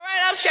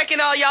I'm checking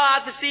all y'all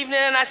out this evening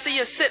and I see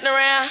you sitting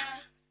around.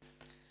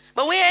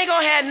 But we ain't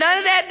gonna have none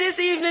of that this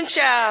evening,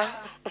 child.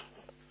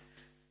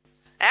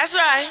 That's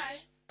right.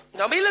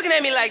 Don't be looking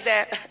at me like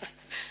that.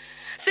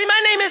 See,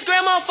 my name is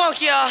Grandma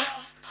Funk, y'all.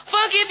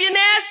 Funky if you're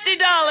nasty,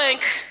 darling.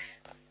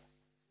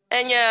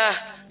 And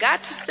you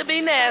got to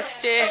be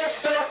nasty.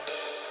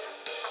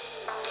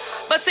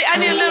 But see, I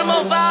need a little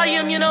more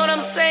volume, you know what I'm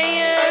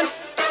saying?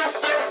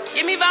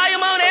 Give me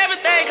volume on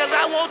everything, cause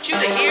I want you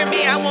to hear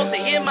me. I want to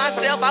hear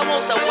myself. I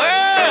want the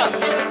world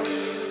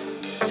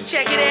to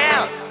check it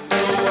out.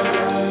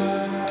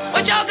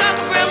 What y'all got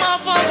for Grandma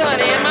Funk,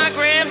 honey, and my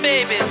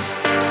grandbabies?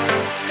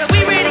 Cause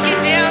we ready to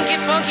get down, get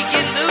funky,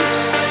 get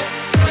loose.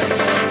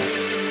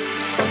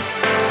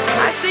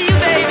 I see you,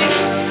 baby,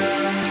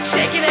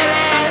 shaking that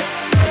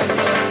ass.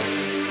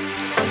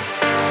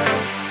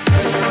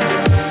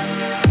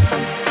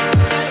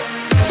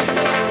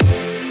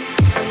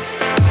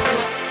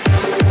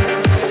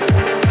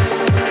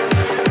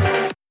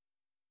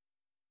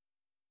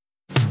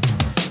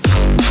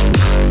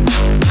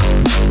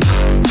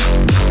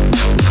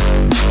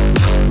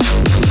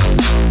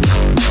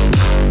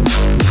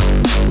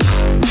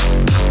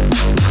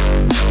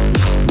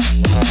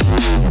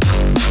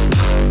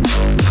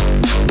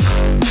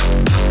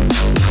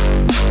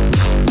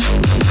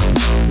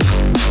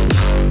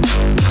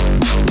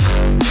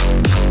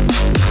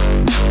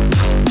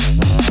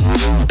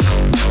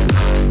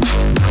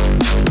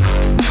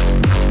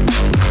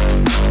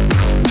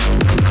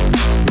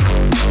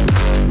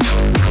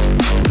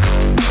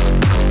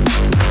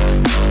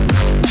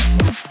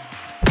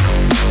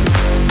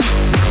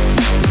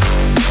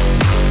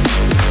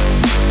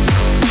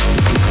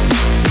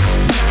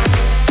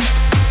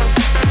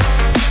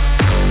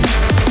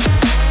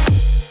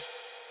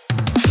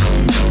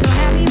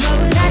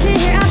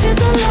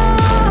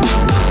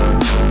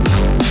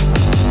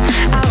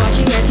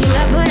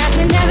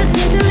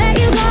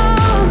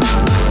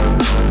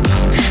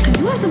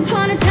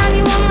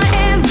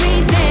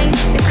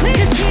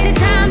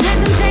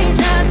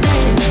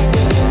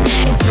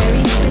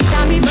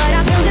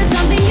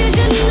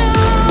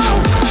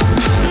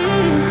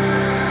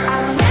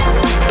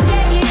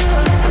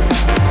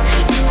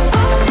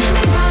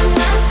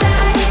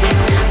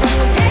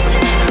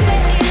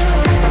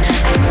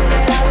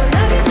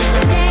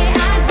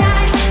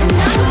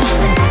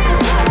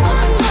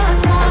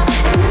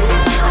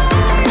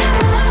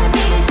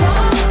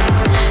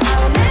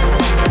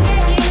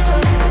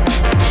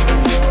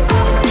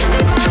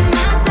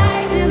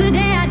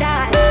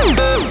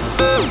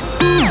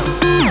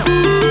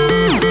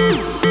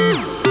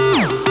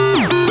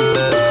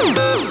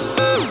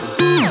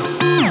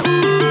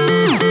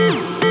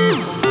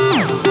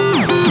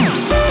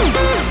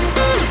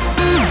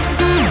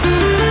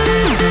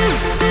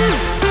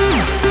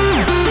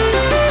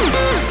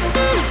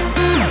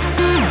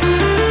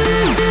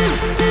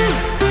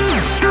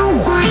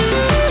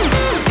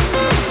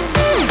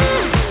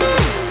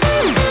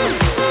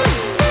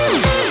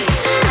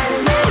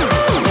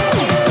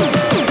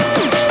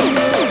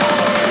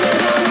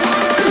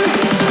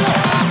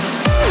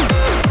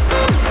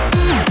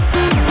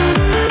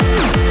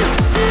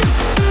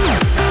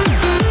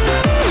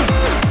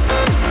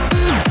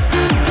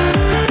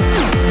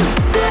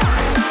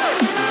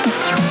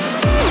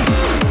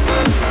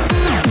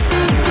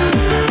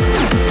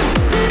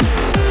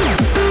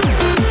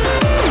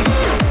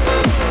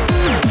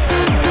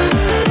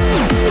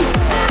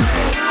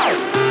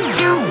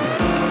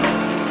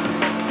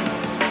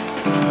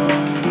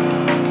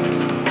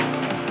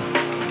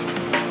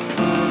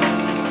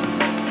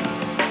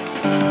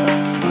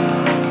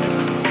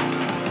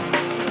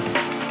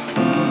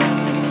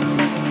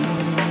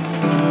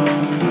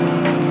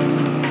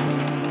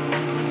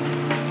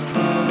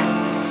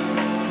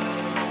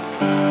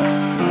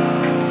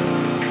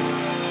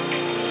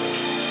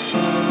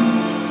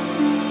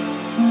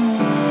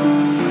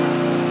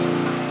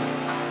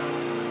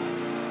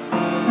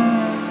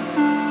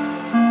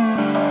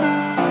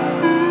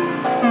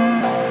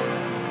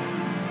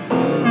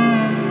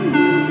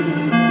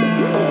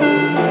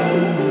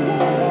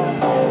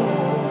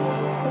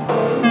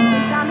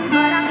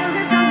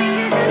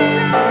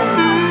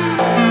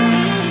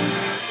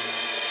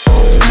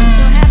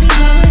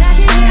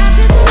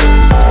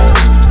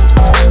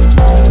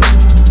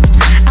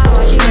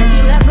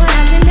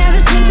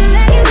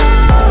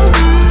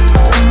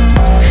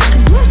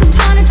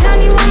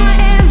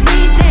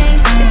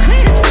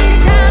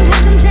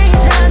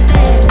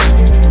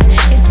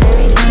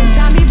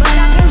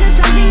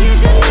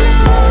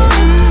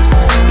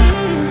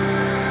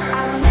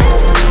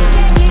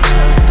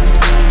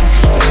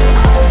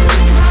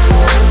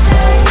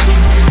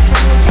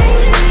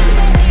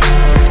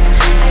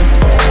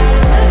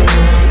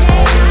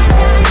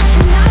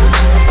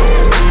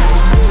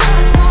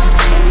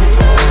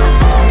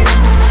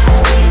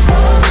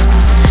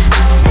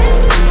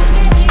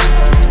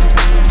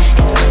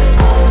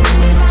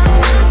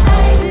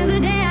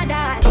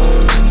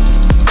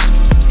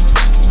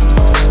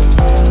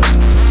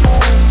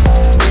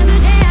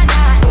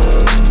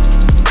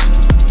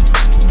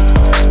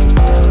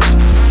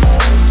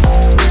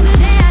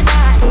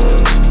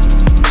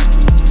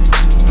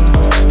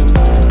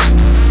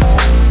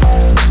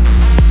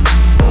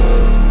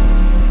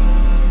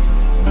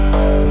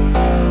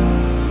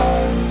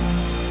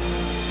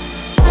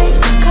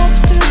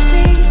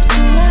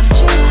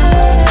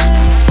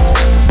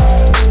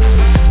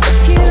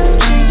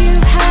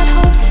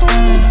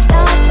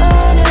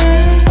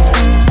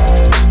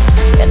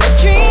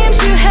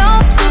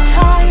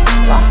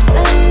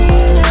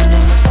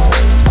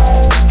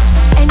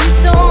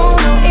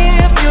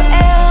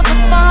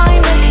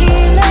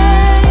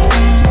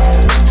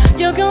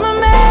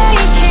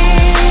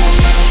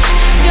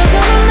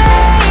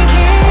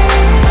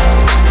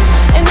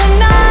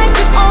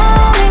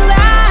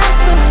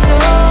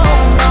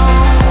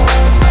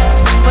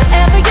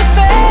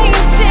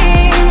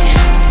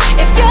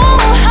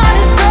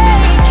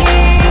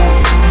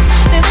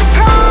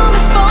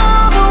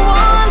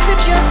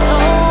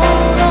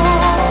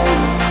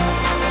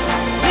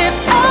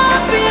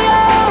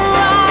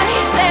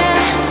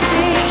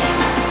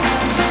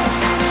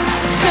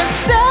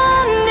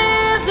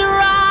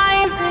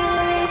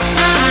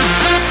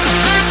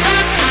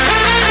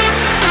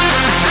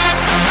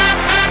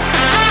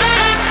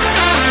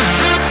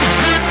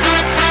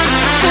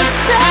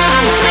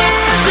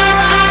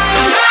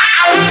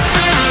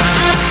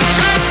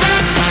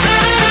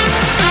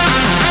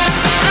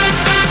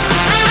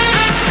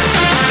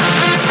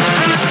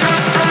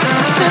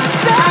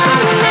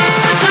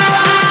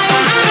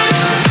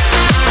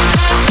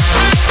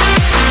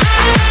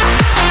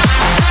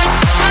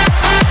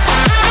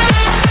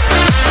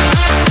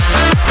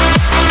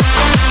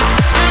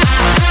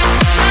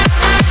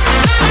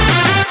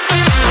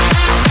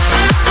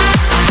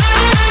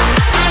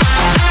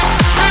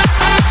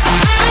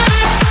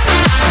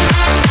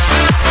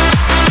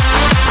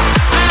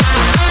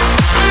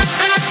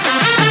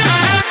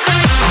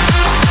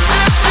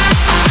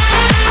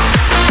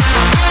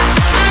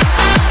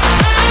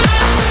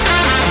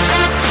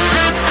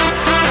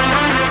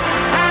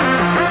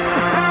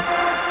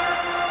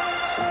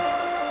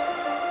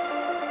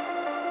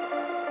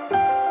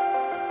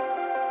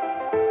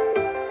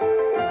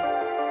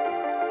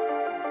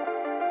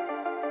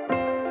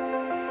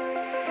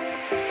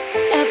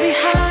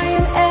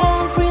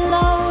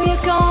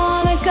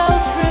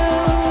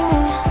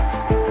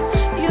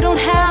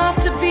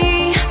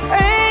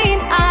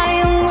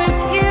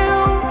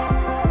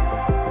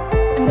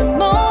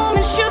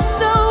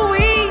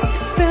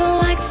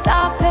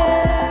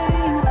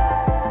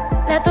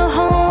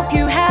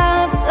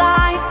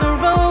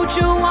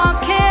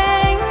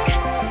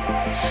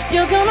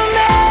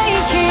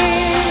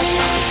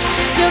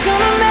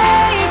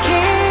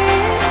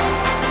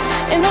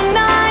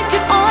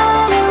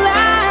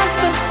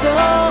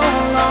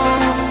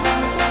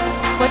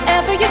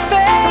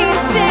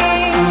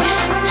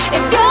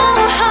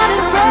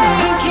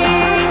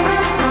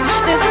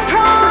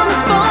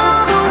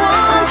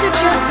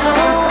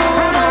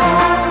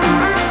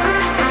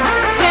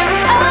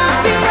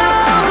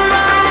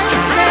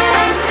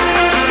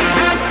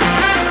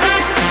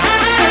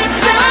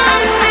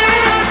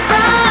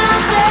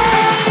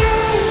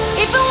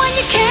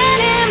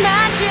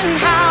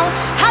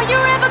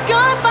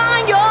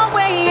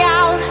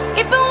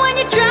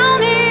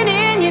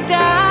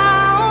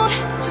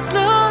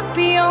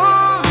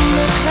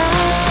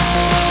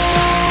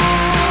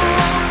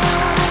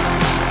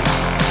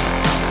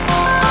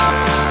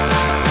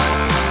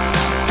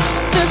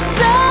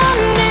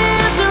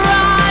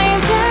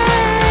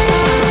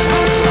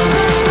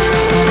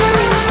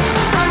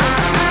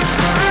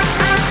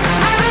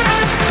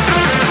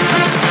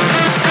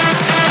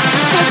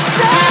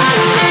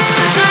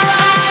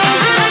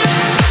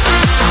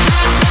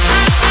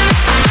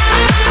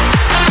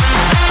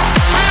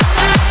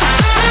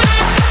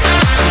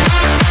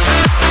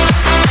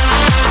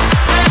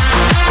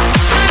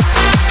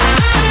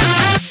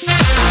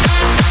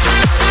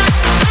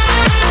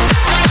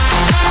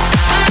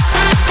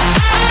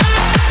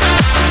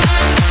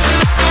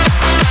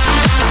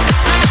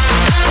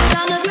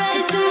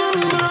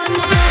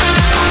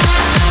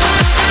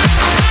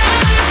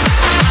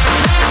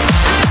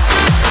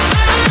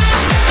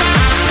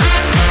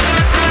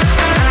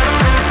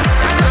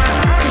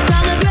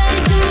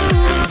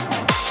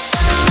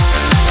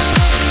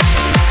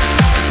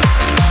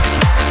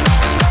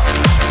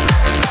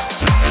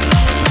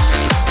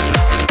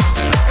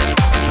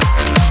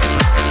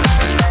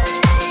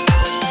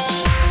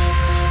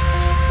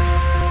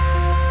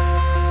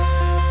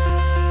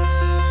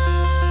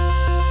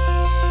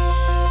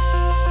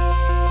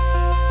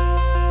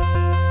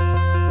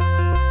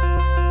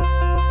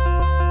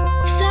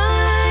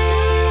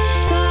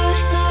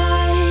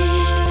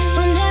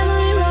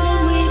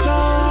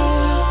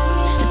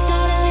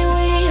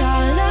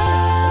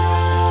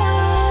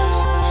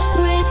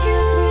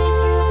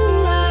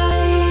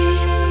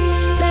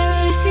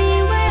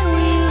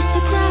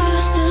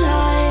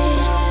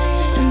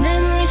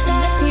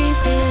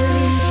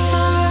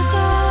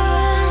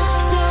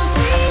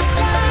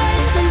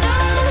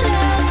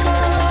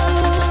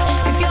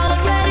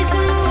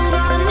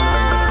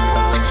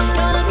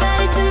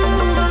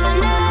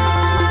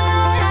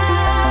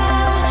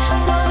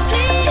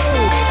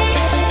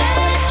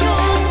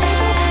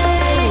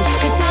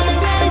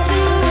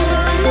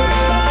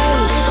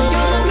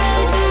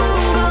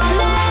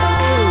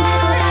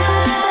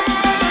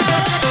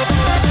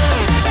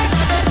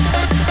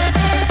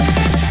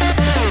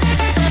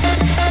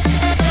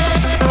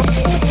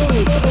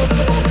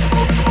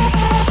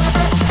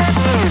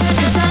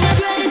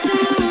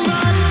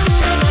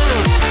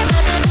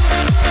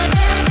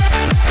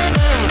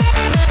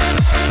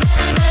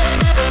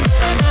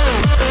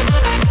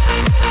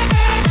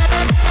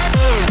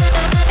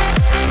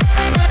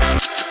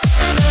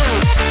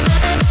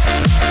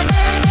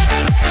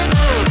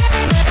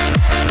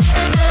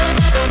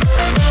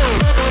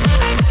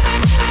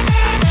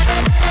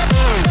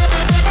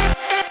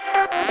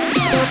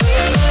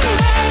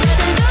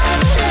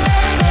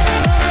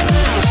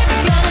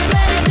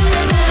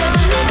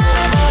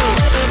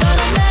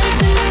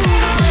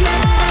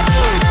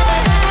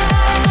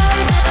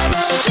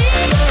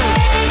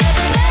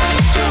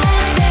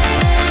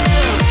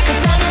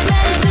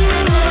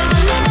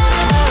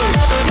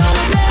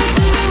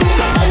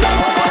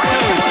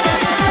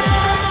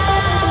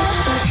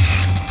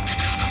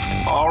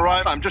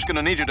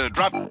 gonna need you to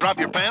drop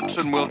your pants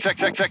and we'll check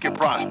your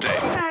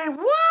prostate. Say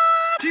what?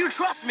 Do you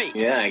trust me?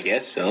 Yeah, I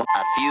guess so.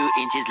 A few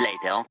inches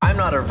later. I'm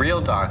not a real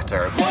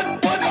doctor.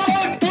 What the fuck was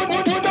that? What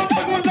the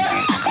fuck was that?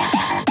 What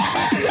the fuck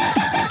was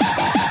that?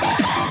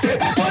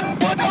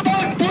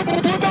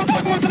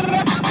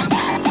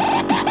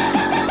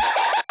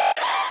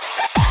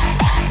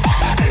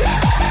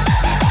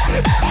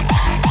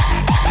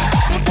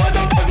 What the fuck was that? What the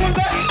fuck was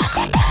that?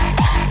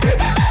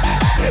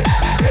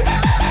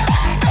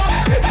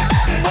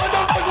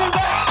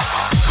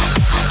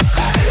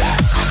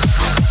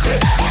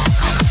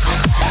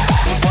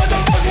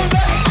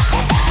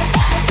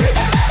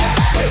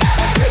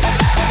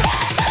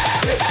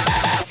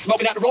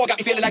 Smoking out the raw got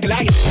me feeling like a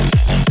lion.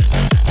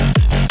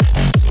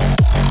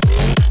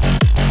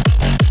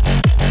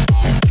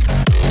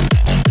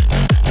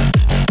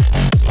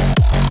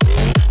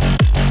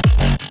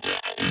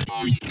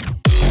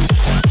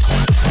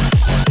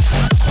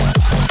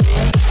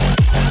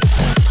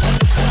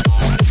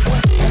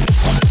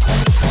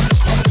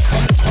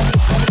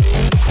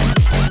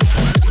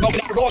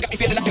 Smoking out the raw got me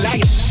feeling like a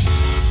lion.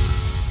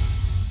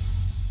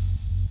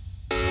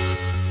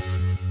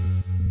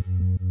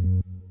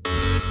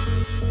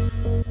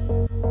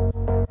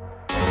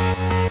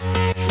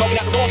 Smoking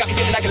out the raw got me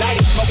feeling like a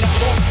lion. Smoking out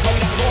the raw,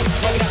 smoking out the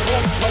raw, smoking out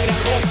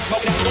the raw,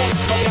 smoking out the raw,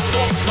 smoking out the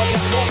raw, smoking out the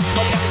raw,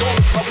 smoking out the raw,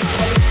 smoking out the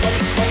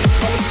raw,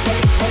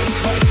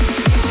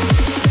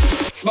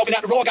 smoking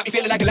out the raw got me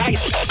feeling like a lion.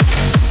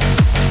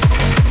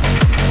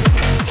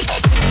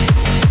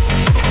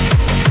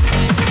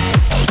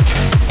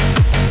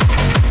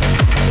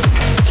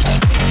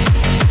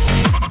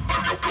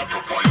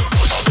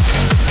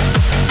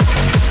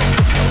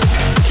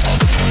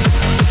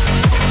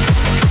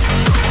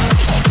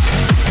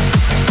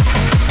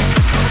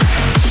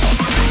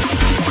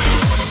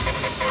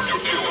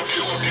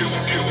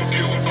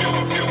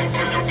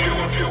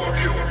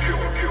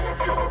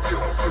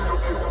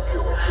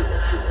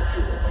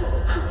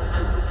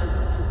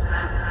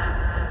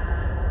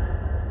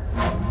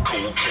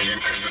 Cocaine,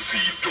 ecstasy,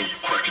 dope,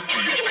 cracking,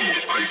 GHP,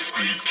 ice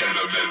speed,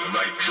 ketamine,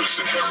 nitrous,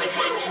 and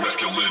heroin,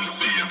 mescaline,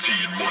 DMT,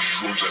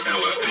 mushrooms, and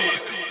LSD.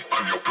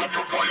 I'm your pill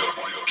provider.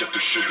 Get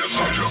this shit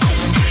inside your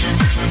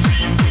cocaine,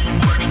 ecstasy,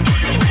 dope, cracking,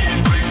 GHP,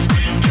 ice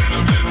speed,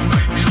 ketamine,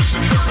 nitrous,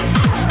 and heroin,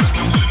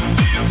 mescaline,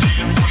 DMT,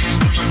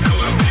 mushrooms, and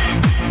LSD.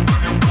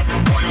 I'm your pill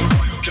provider.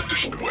 Get this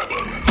shit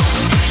weapon.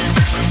 Cocaine,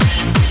 ecstasy,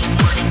 dope,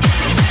 cracking,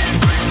 GHP,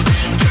 ice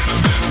speed,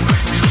 ketamine,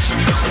 nitrous,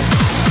 and heroin,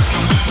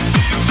 mescaline,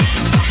 DMT,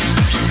 mushrooms,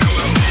 and LSD.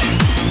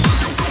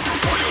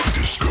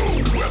 Disco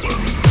weapon.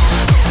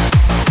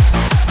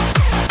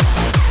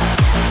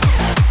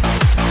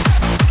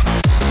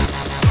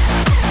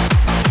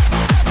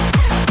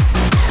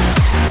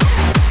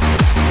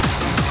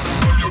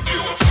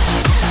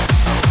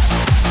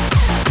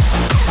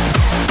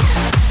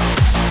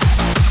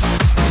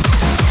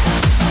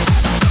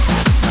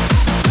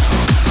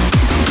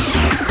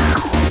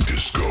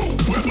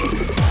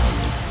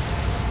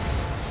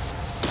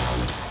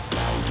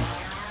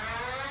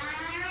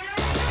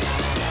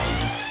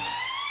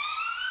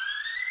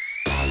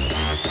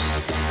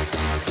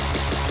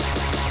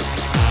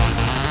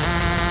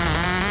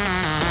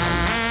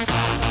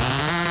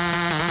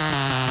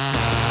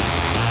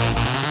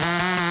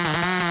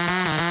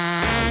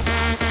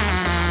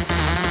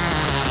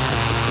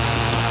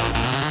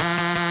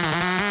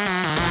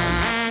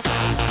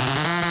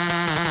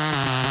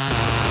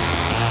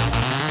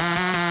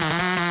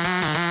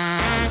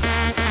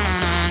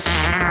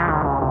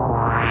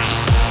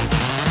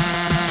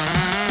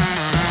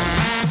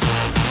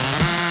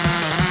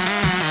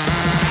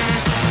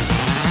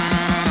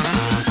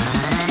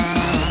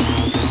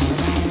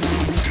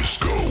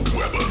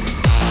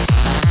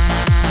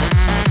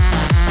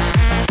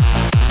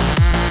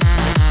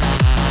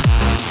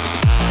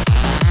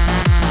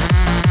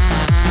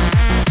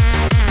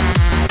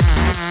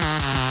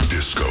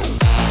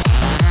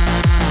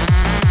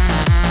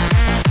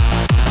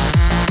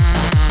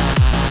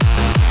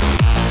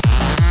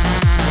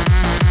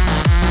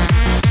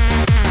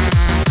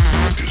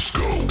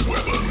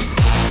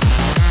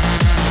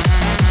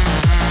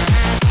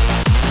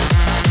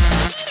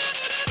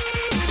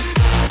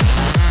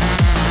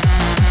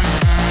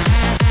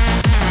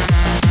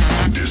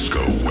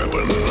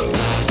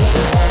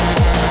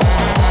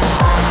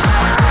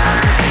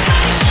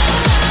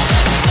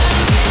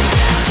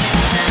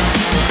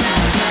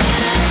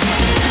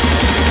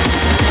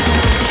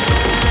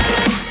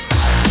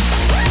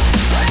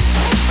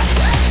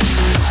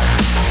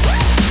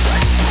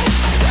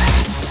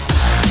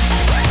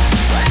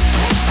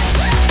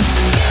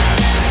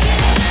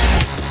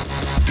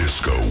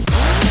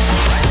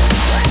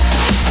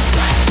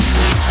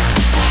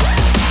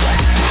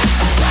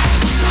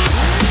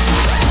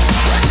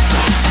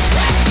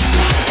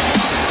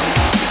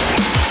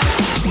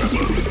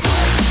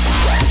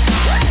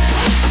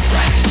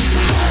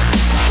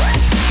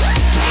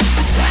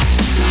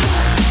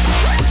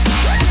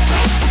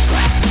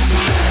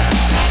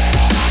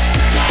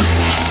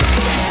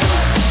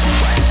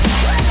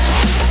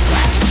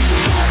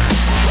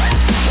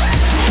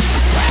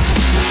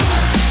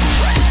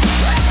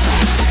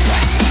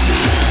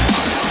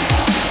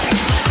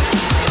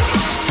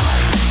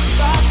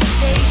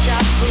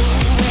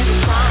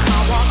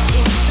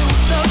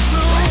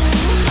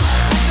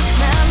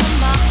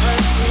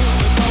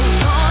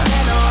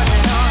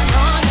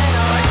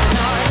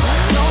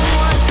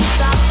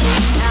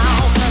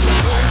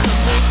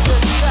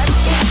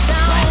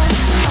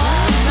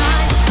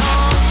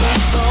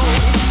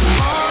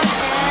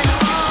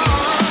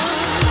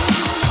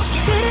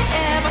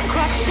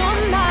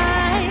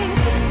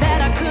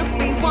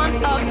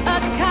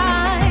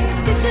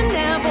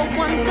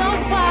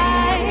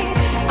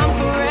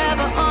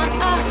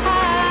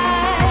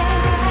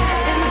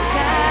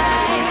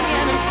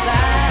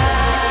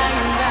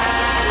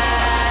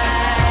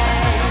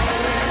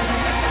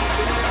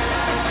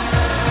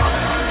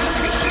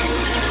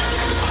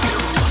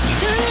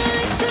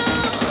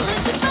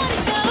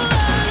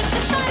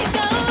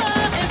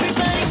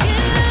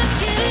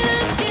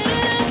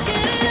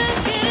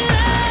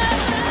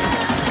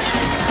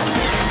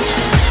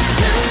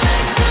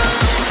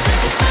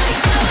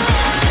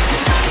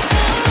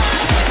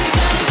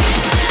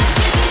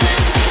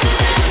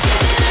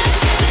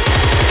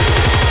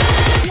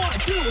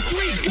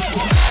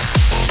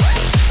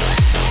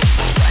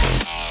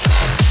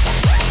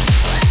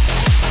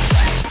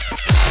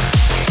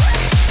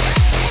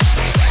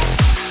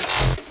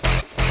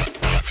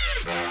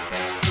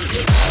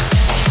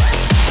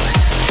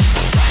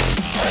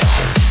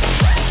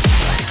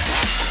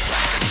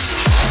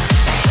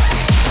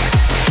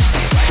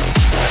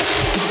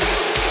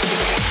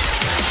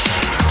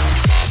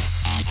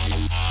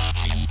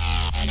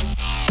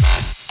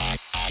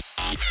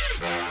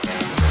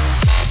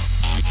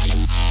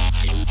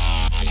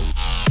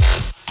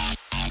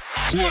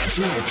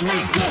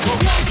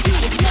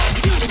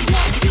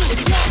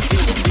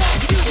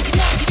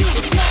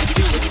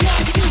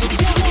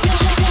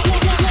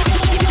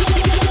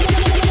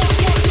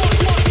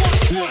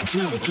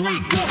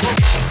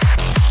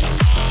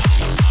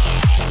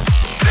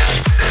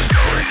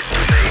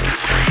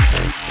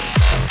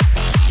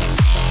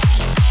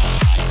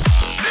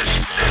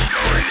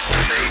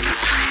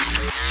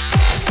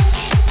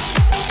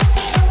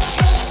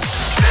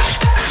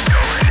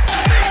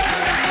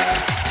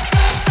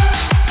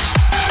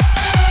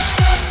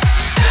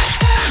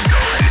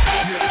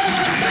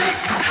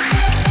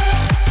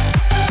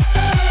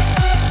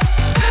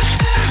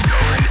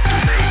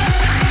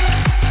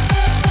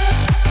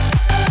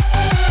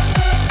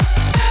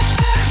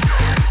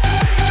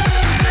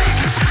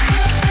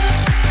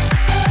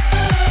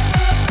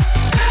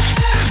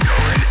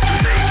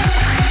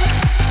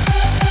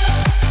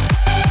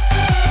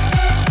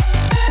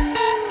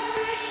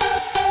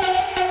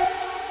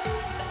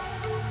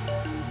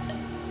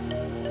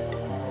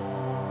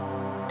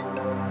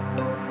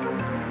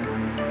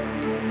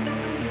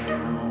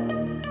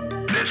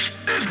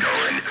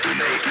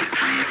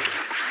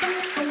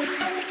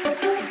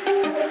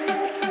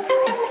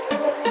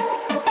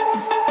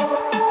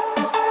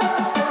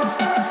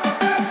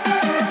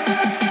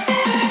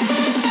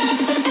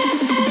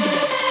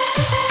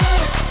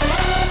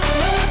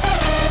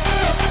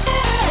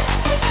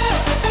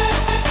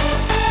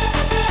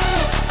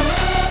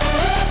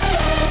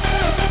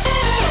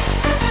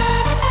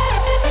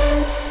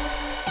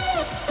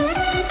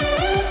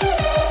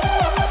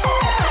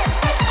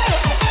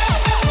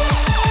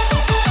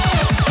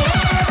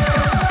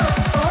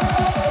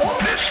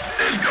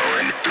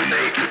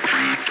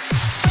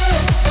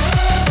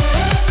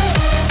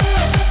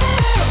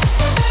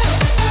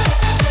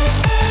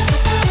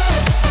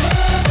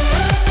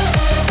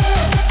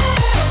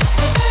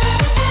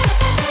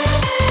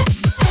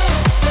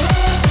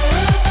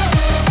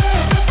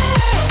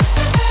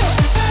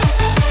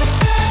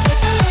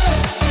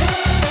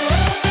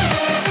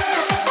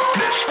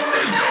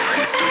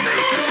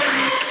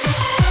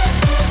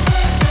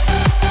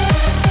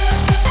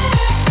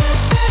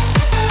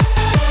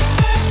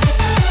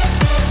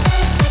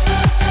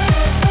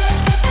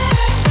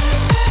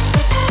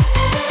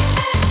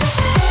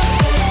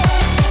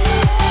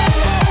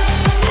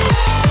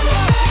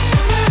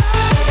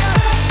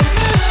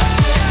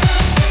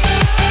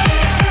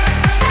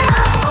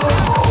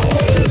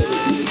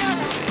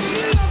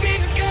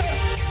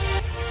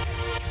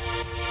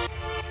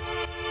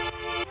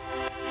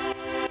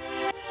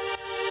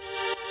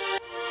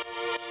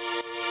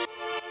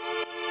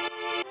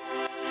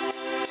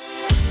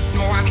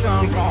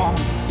 Done wrong,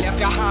 left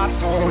your heart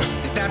torn.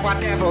 Is that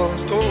what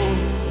devils do?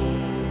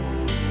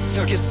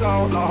 Took you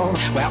so long,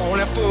 where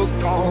only fools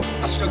go.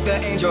 I shook the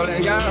angel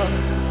in you.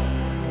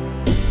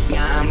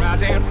 Now I'm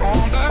rising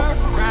from the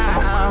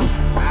ground,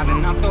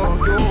 rising up to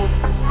you.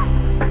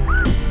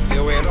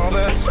 Filled with all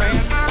the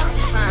strength I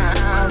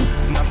found,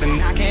 there's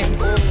nothing I can't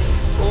do.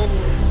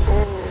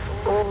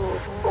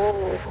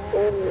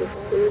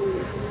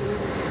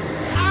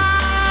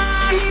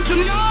 I need to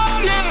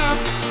know now.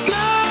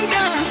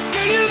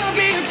 Can you love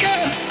me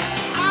again?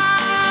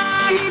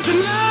 I need to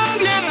know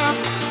now.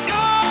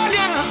 Know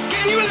now.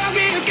 Can you love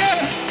me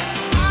again?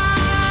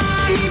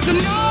 I need to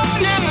know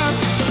now.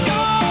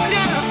 Know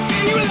now.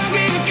 Can you love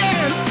me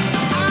again?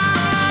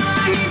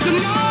 I need to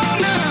know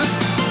now.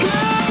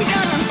 Know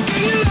now.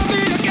 Can you love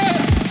me again?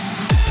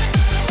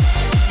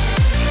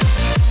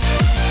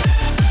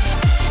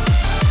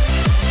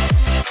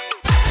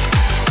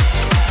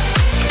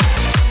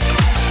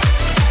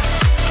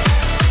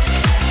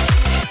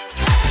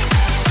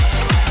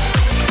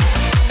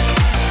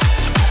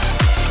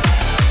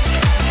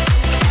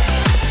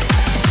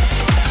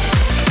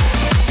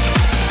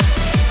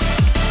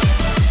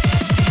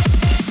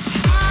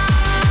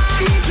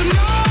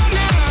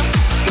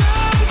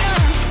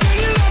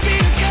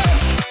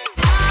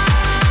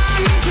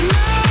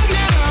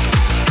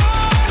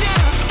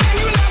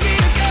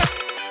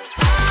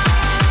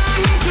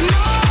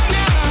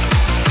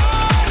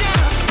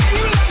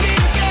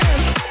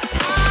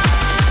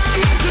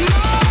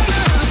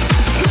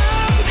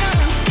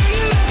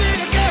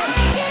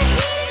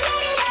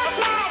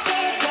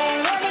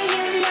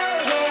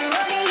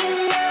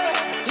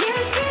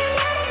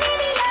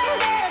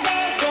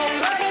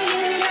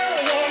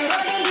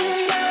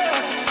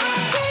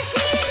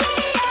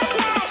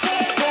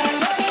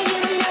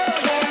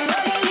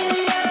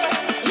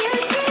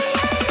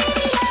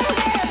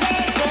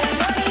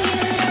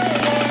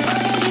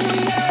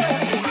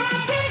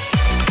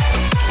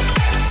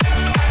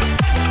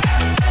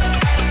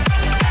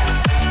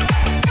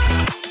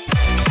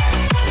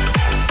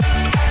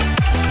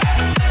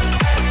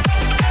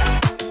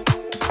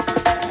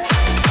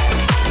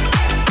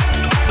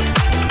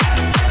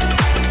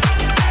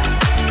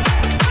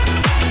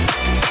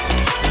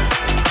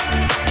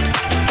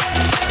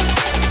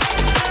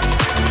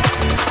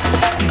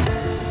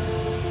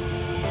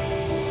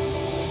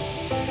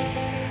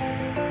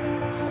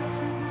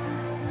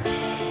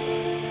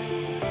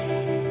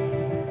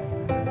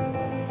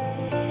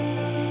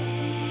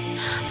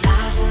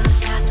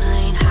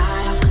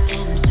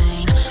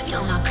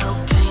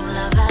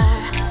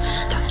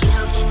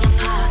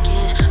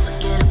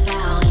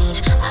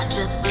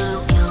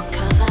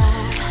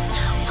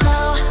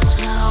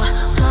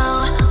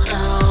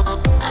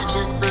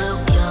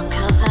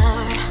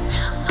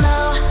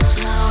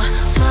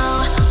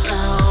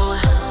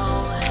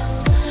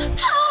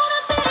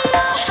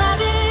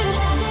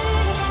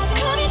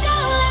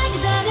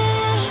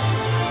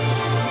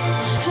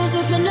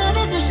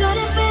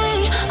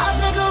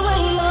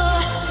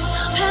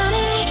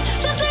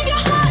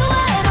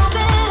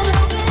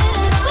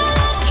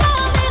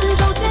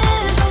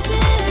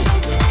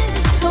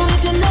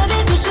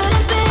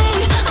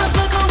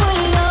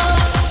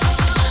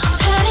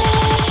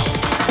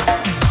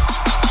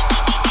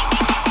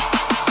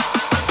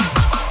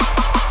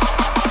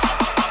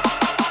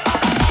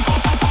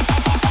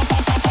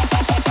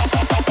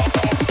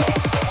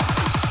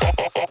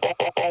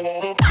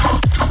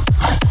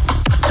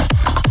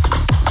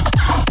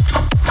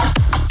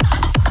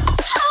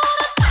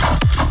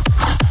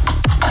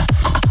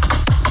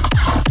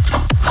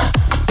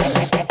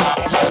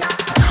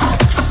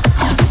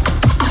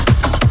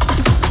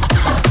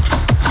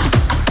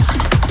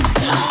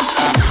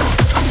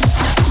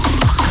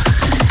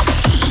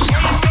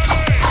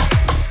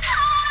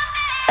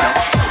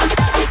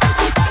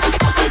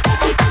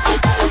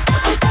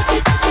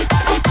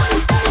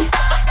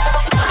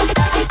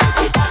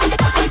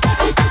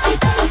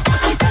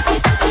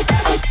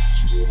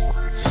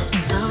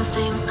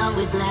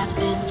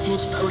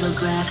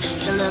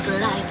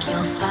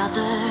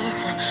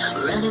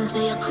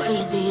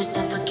 Crazy, you're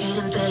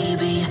suffocating,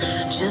 baby,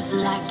 just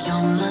like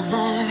your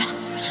mother.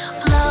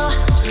 Blow,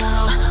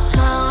 blow,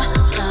 blow,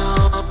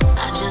 blow.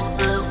 I just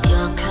blew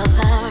your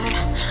cover.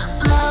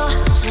 Blow,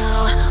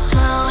 blow,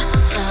 blow,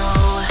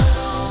 blow.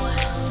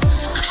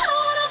 I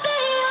wanna be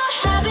your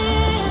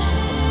habit.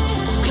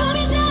 Calm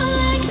me down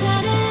like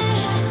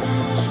Xanax.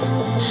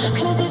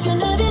 'Cause if you're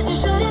nervous, you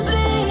shouldn't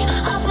be.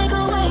 I'll take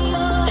away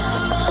your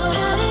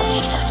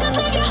panic. Just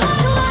leave your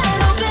heart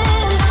wide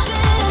open.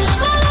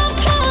 My love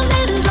comes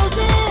in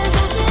doses.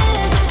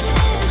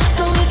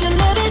 So if you're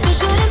nervous, you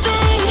shouldn't be.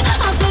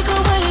 I'll take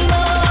away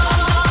your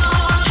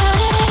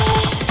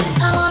panic.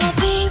 I wanna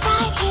be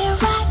right here,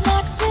 right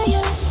next to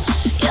you.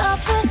 Your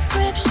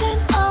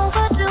prescription's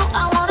overdue.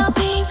 I wanna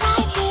be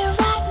right here,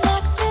 right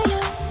next to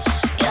you.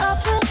 Your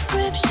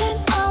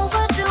prescription's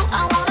overdue.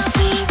 I wanna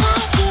be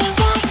right here,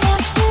 right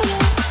next to you.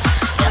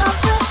 Your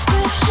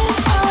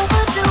prescription's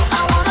overdue.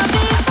 I wanna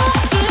be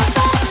right here,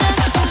 right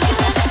next to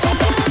you.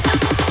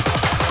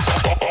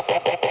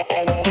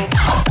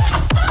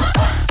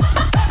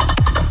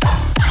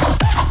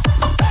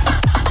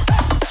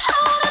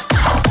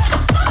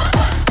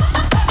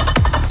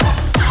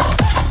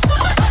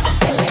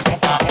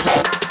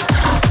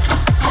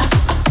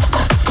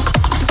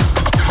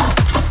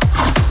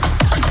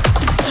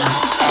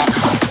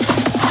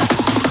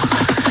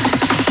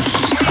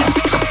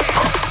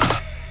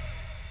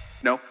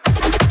 No.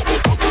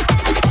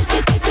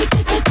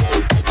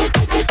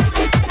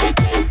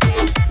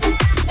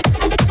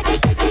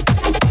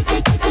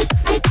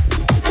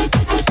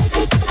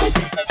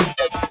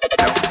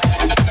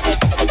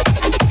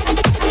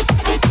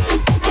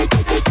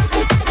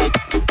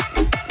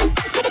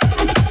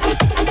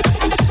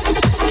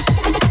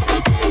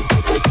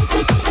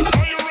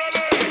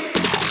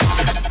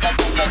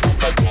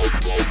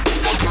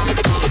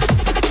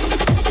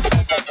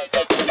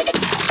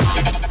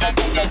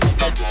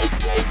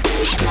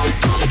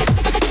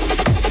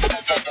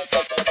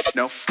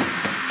 No.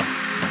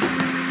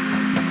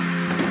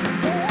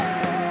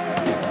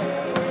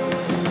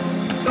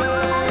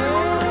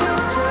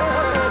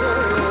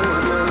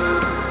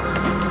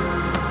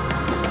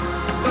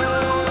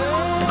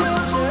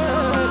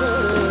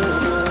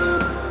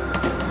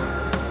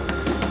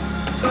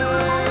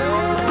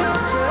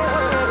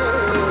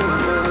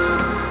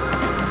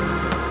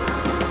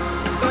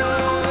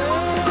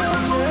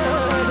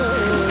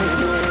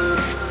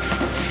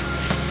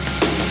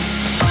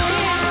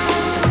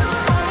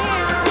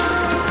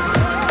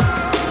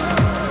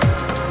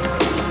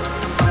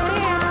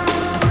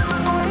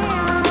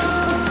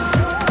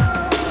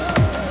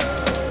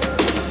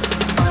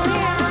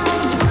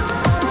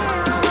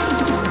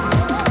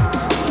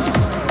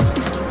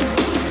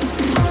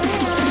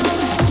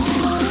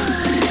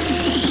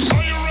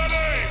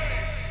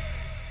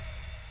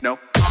 No.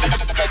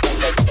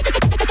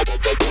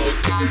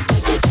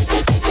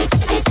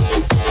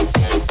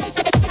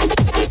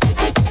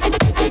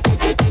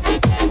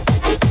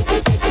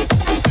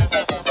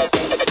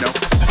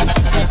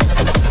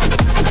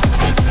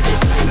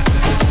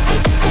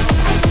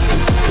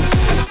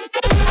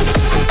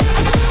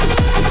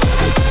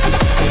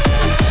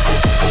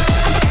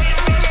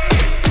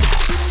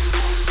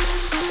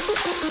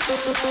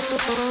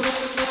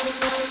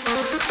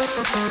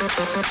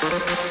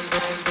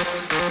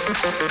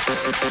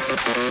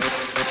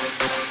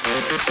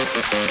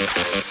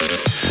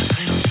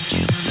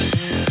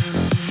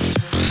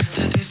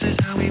 That this is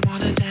how we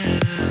wanna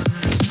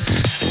dance.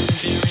 And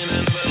if you're in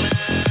another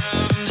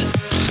land,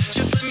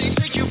 just let me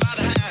take you by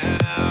the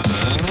hand.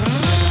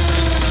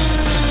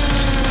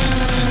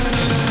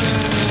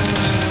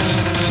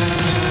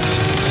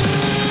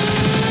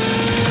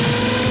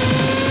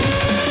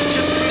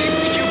 Just let me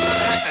take you by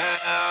the hand.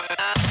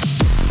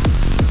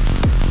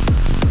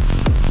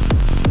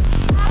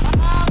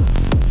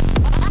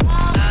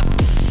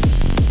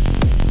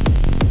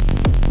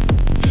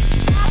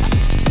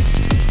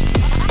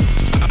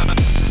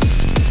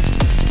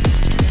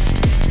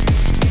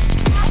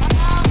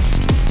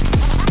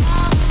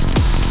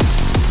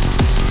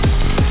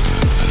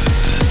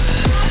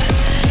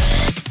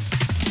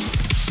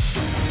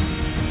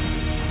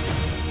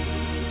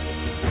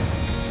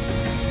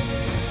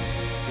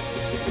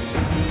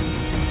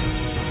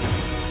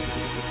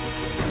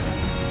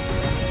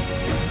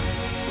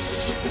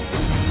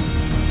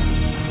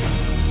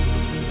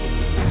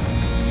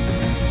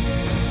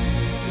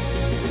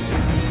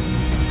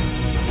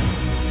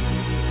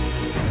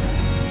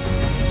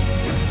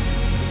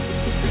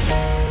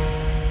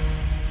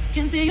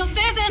 Can see your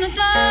face in the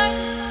dark.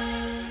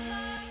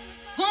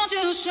 Won't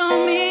you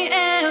show me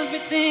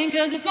everything?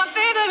 'Cause it's my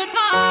favorite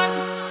part.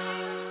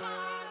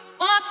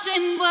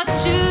 Watching what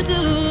you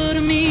do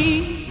to me.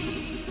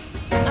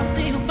 I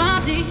see your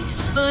body,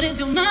 but is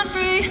your mind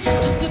free?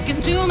 Just look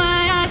into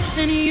my eyes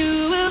and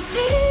you will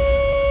see.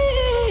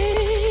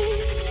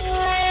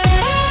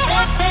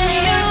 What's in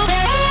you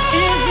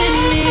is in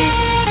me.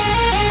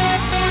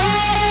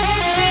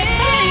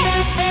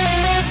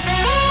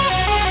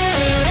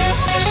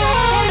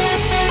 Show me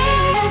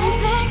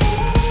everything.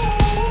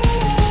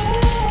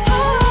 Oh.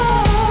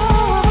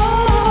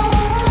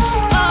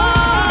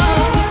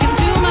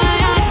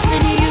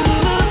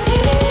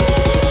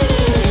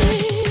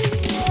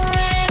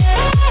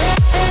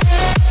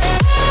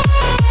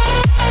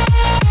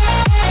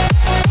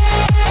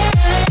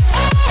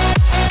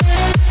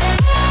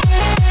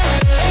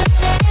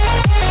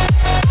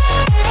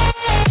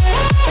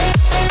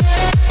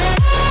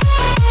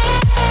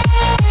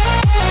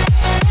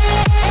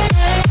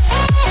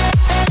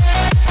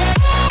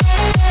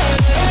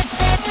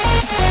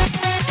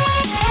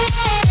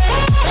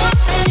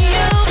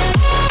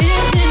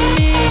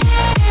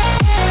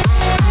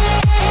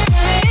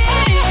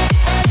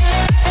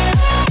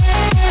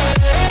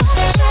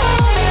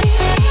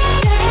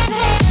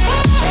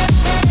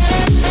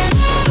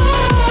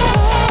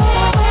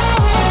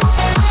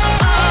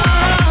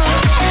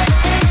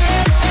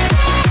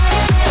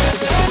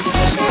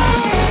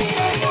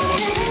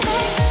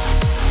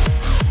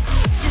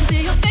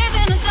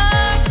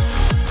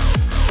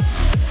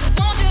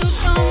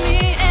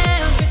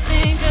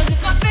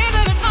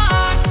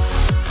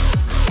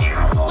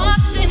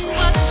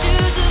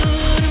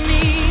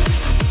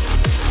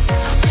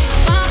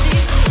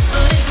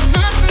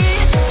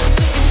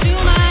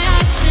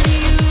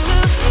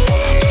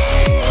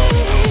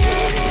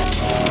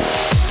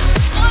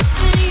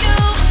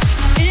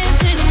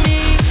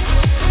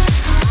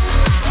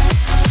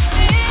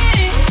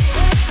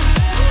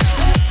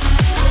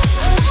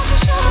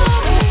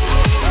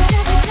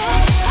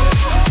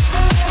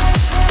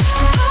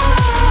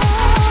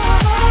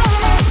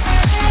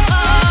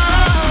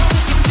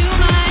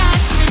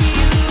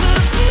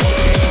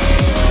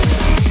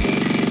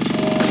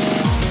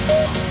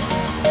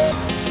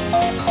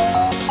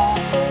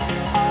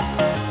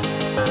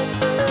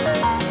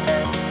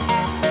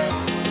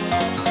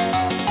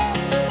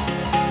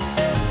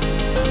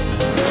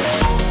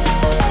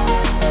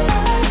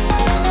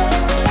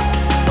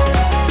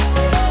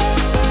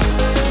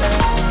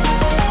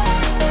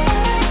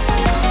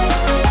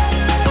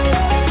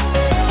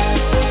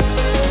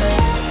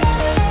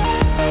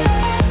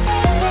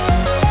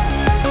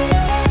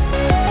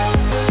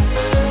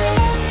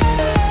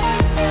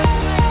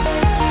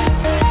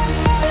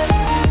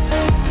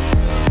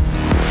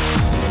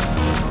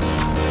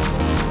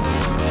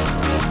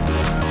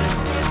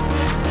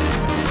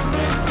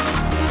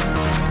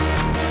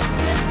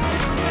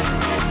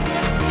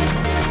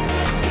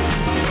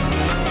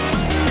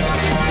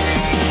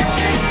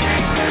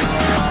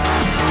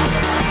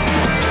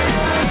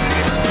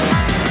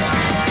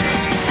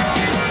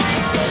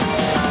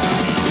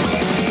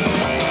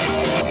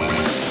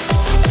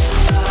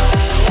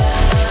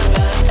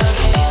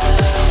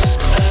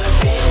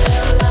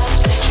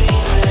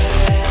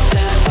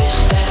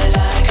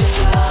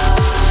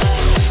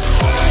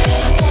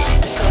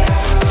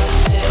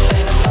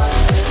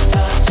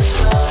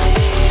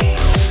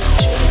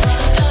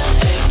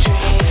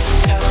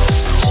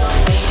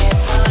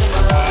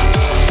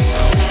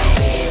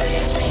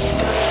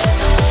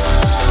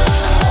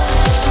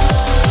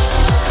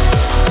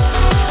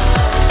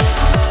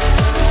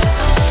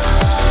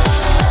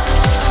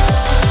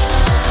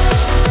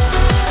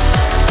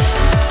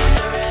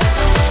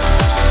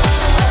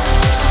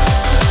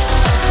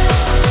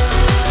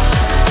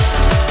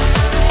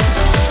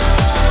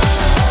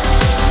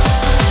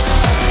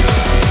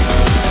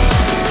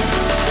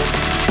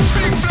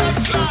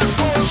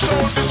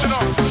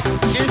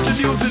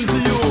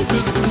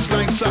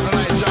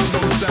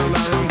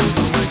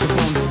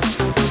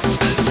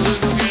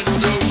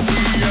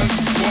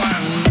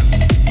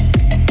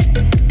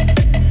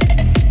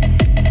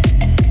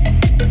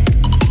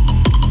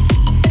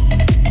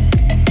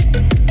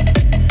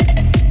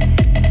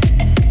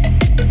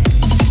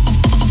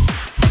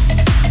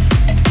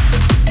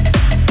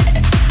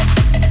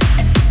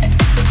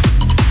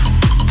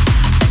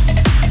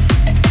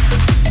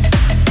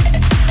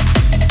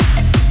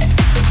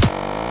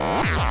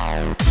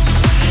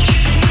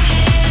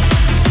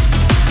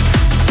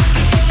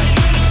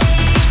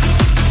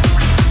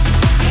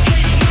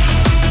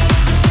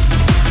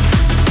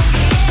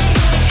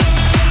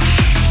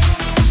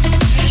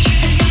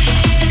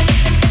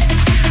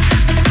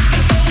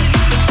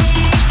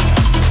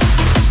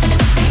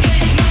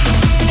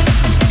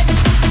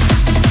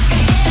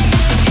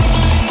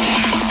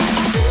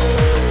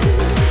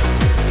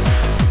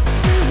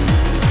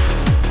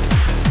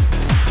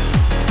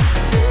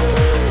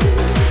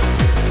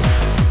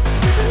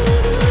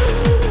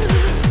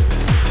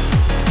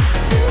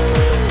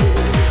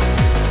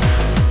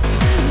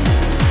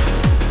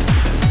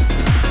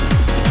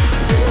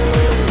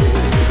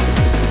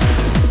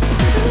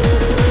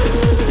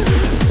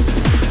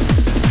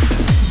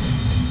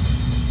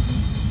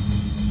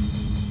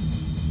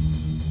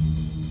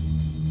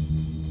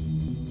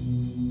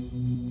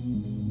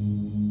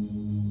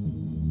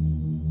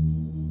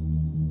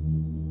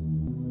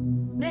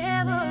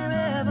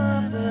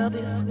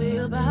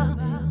 about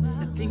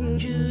the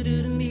things you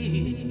do to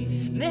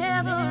me.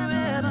 Never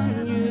ever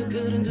knew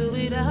couldn't do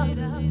without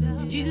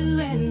you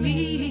and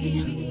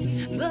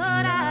me.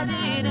 But I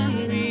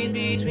didn't read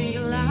between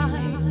your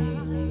lines,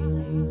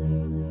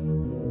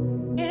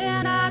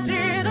 and I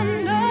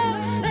didn't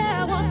know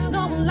there was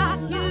no one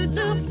like you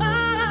to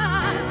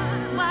find.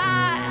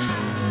 Why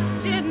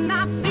didn't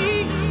I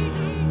see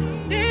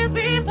this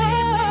before?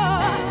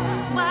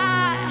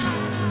 Why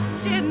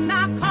didn't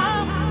I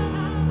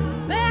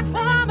come back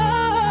for more?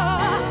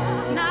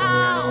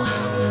 Now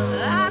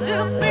I do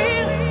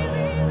feel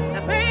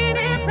the pain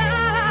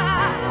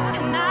inside,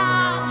 and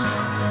now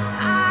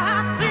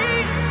I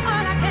see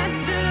all I can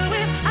do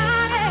is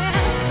hide it.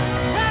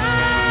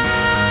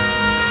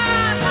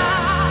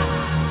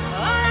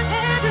 All I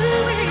can do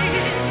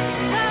is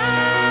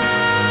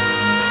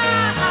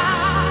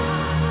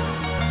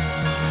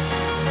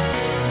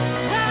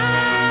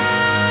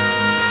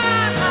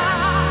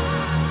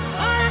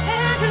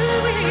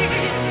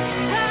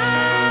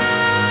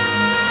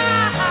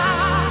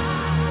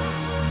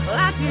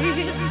like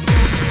this.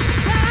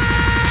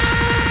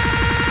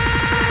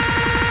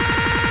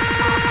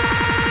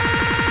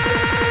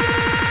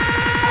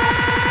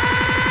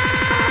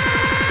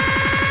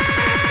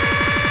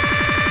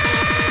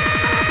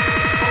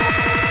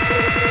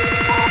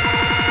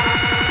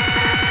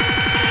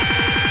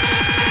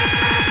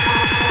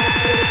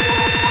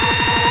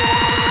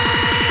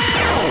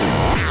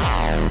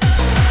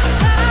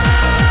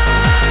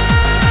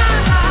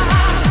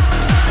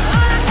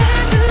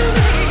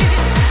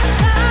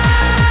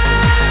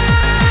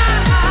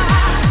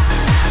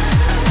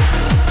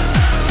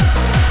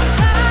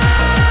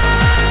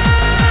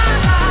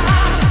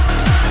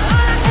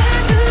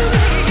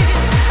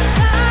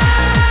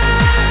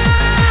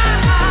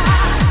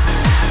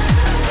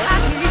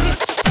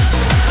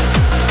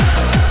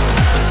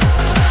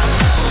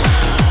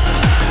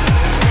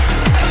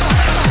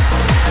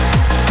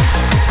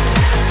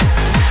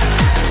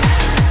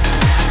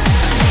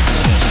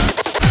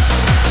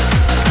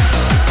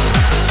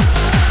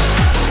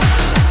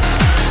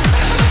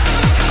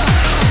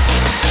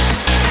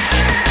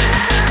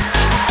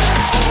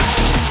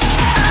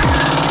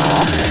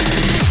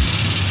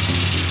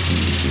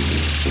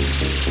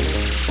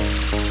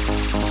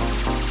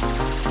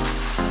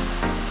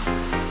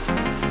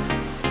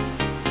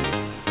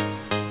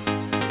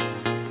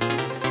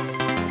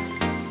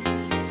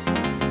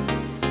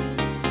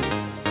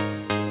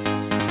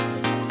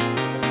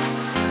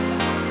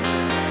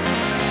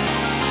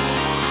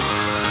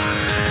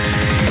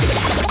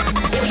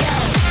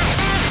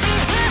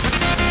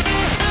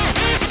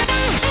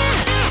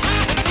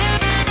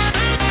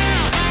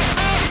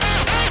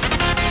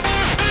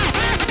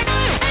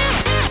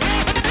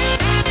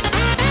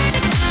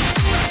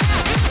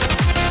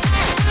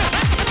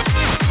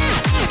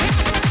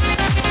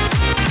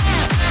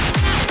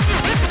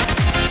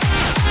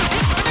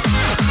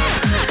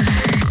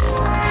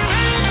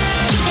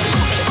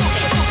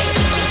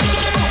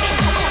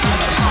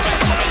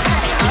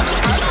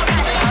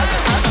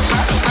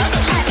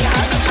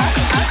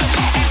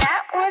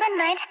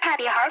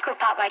 Happy hardcore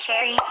pop my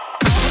cherry.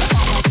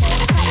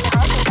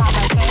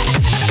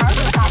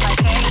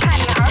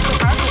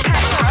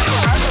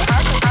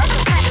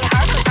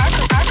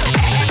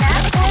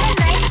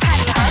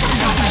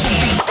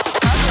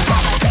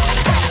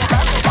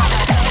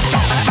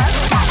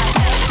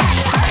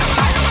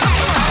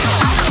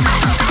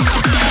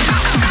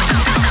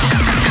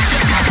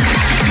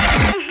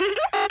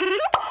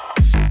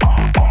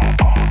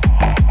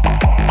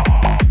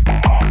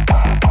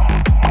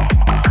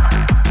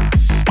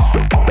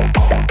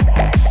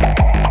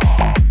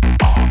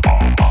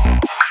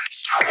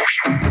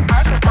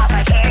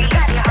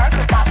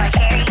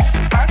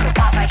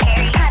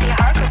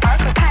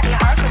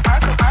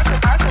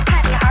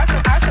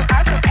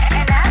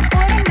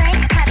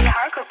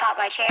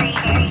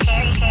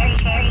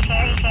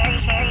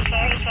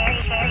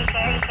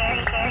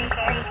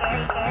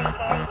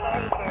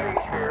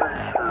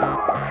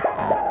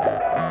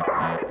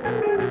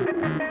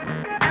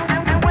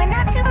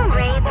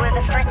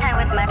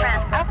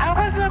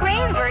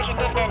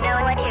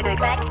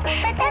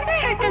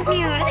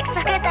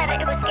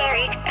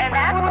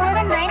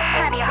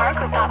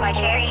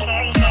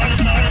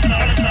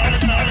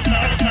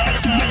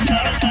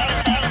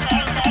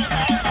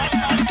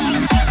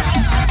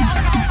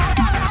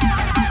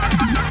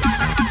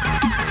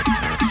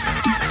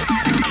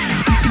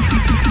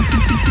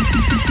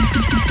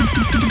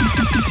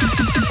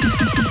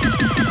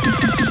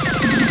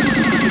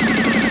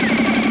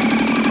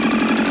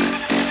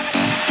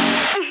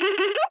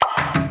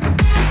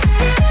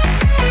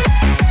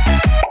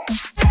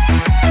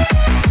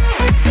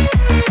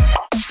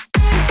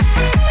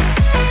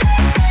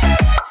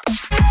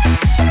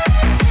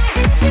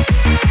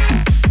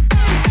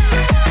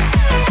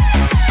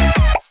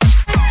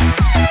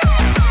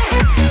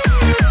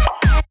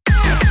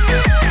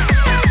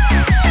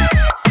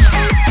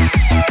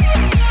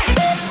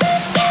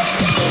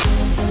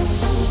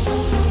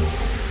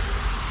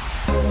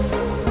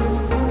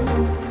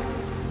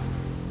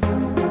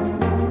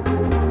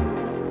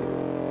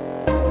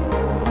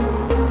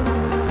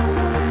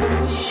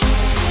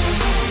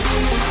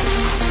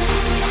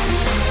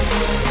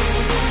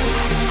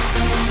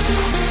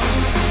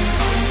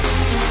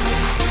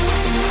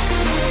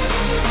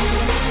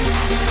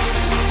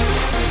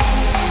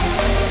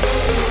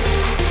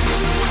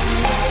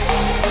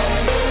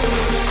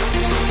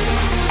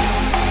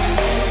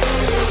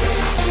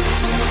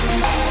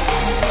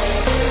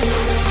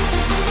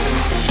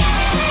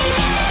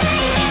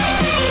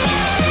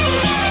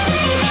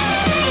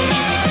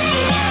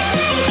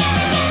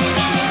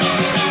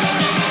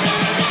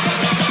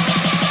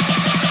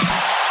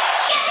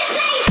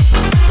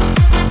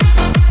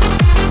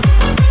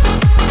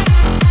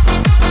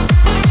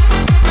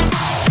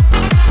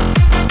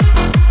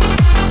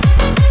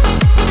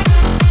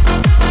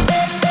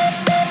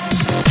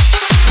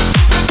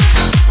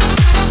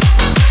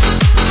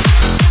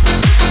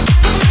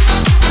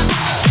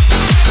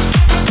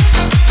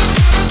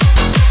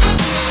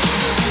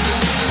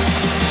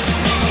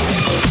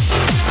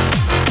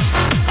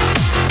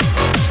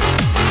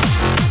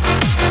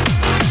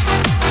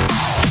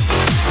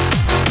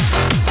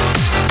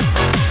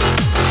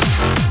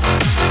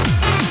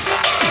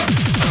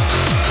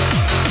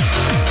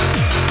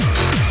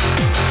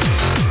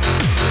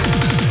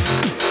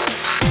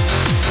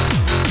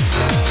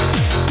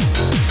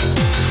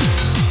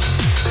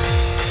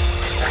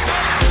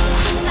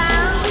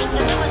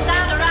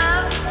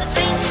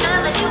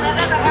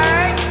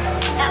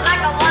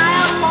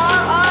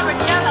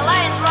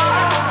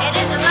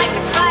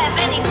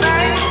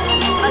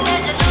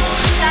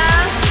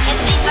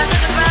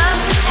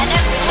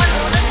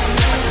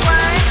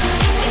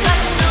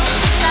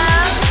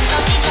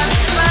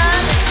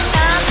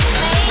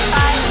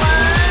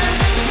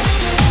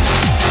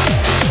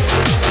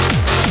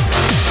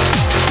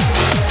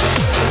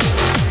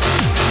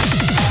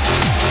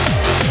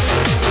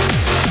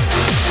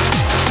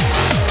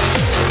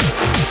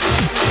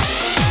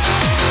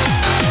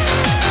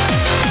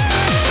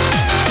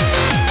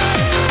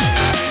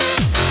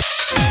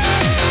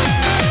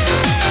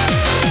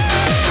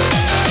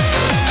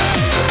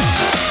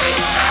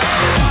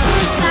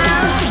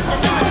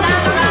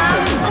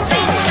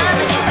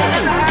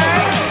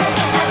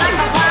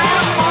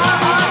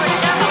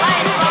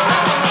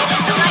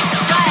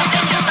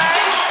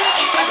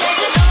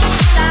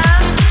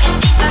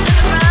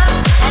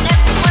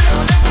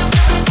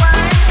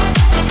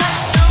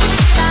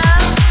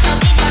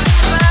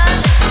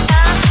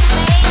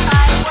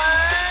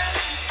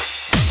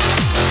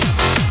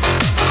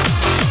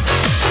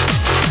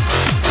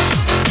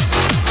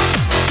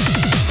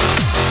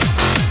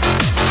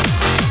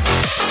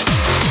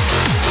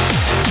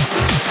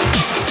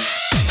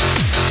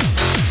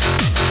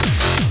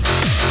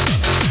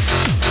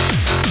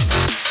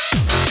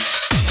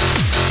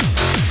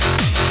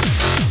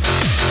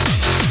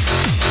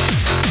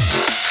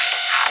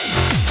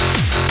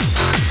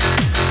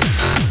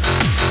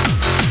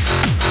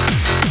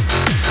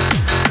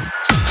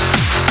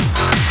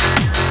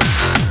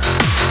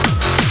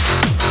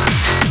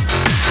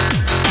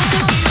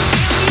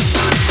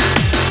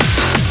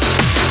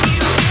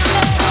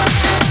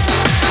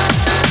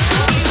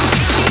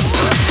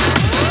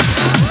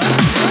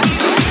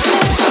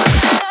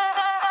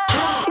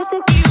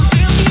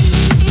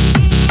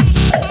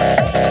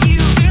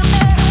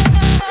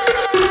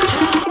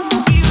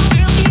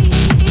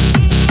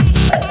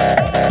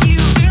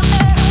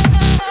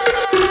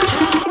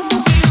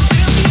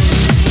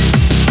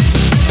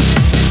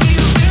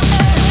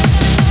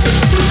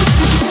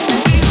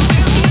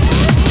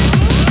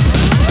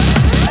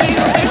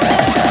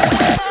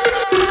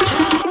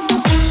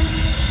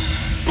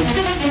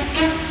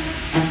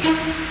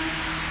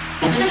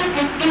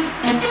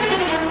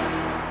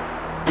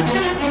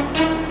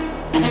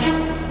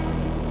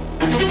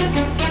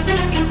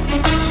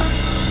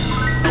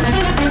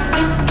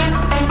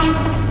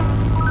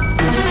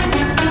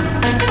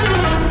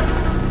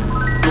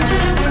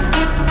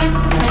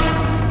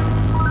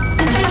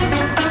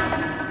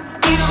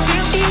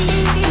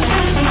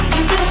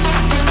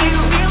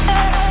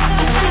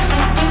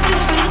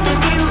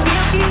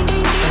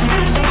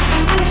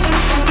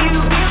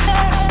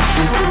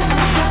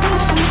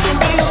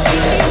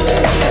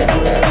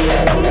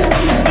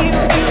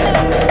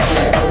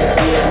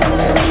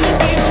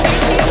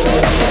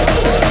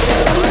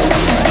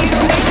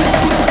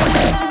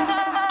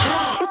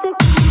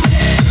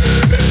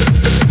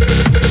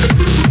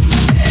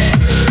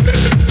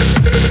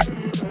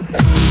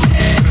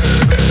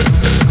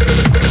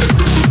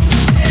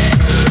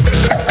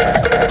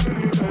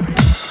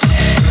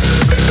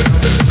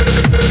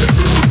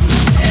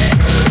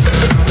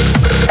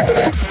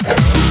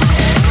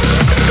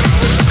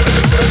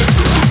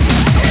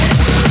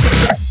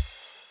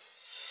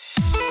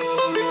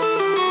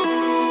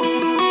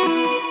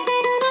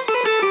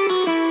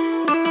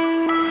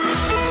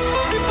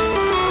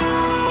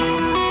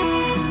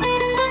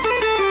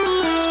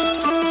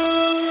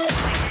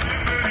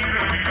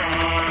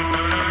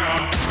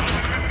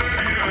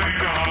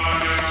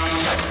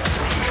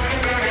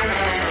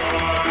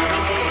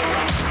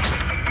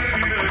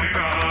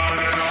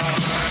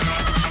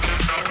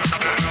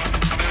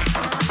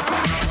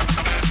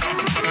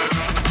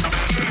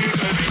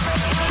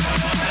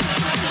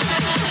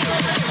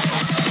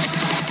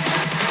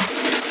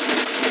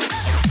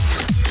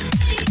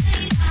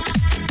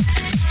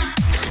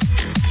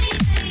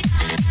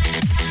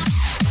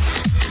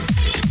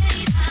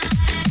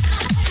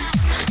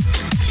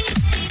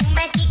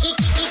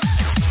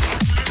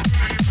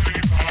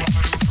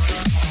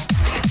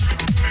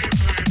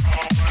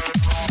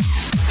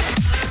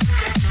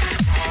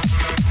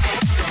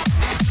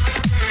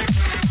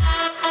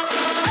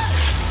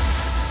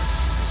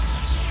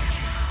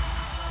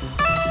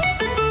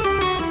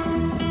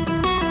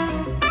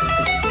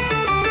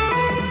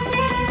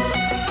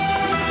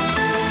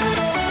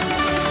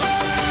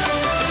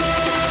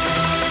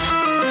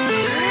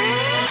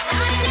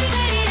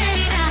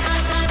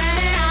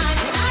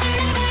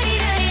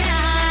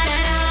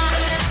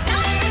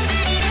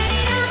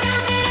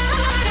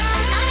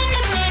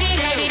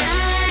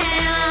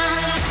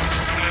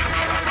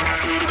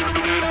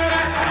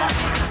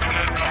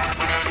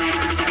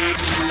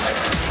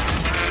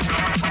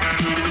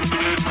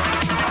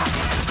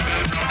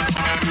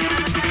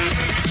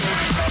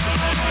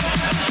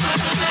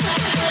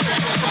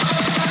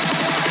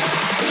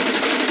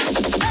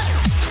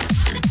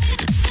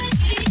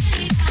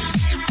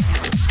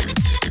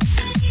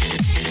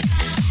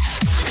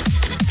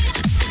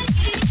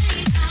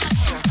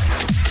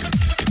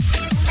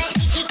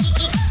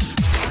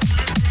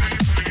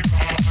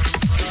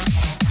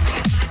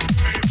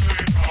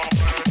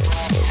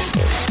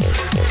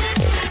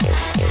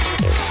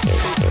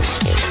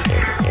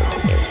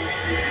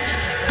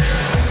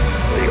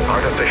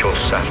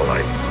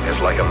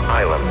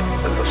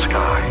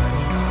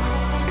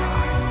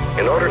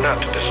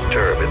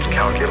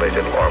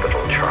 calculated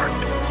orbital chart.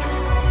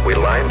 We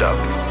lined up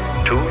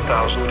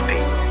 2,000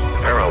 feet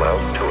parallel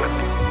to it.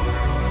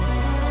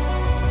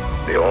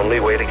 The only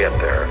way to get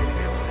there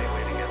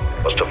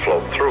was to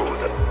float through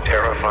the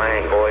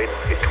terrifying void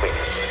between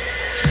us.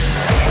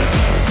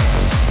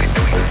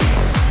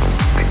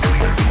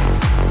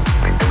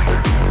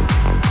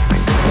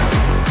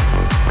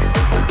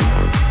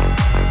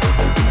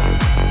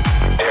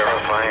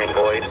 Terrifying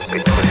void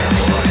between us.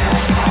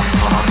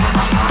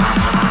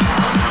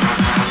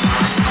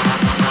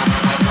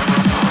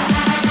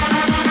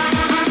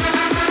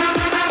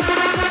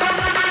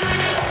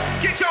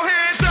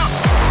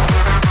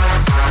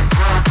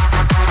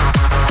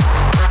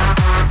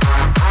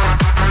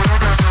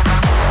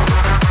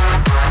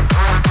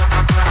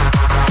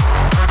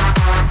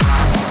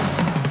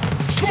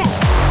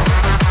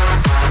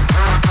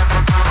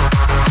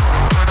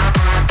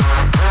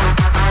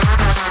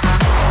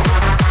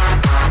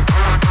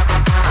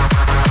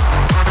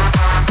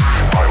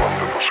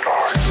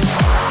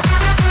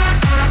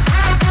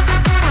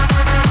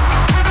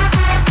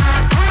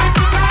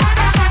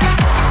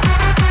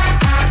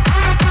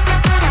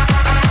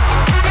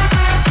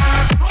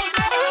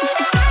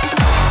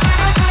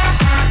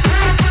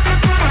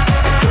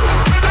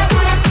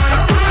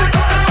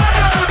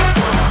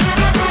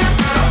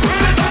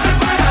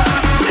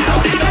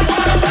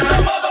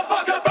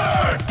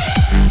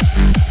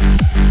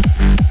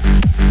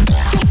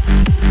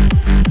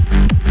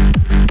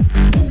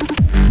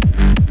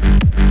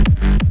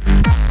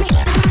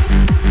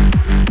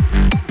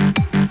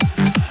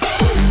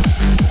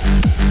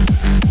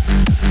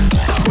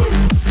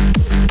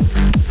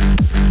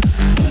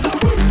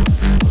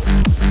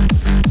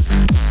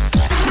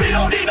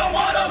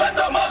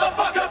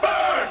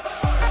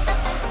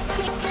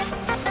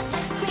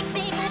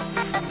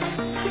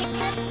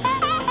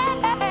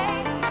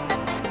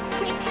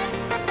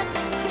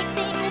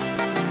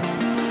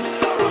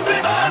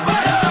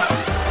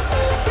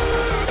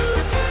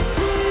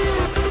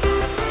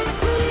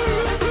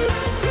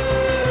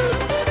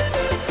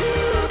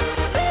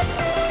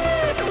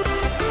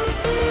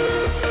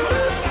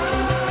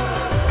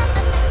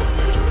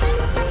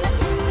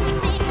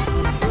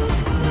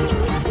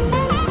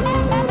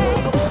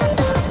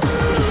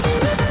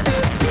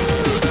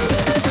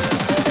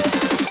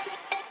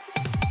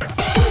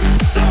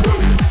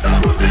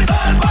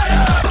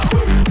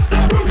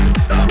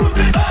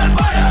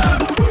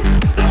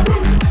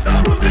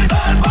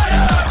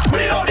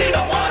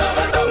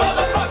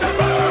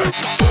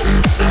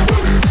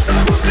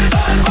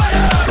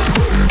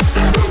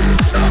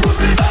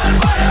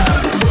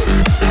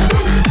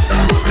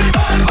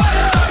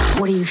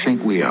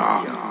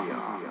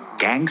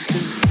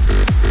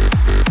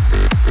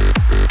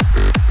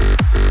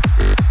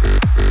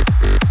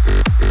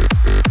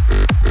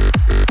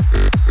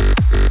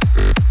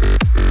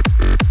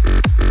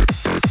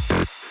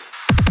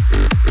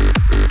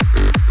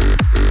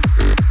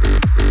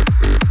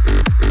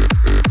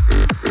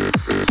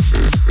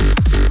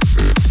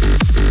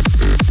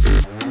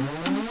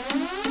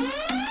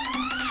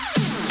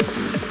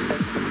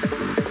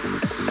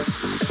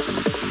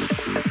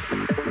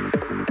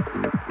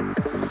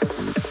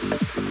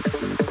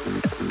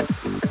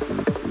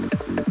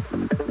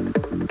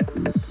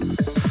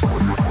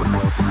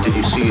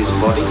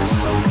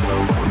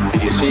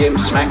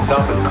 Smacked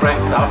up and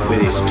cracked up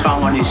with his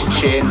tongue on his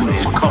chin and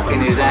his cock in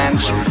his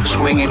hands,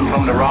 swinging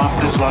from the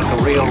rafters like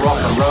a real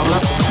rock and roller,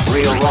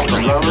 real rock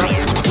and roller,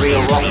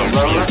 real rock and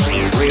roller,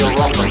 real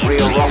rock and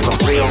real rock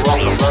and real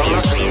rock and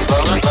roller, roller.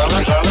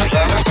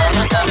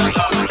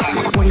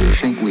 What do you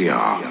think we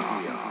are?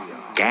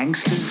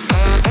 Gangsters?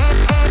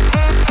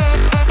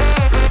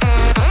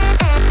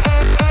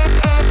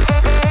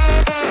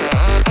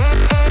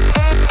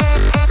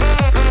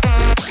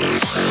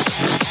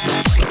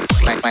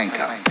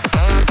 Wanker.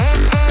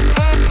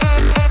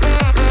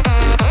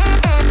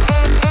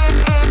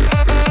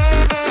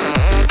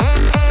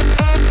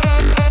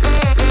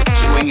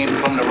 Swinging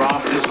from the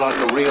rafters like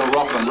a real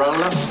rock and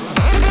roller.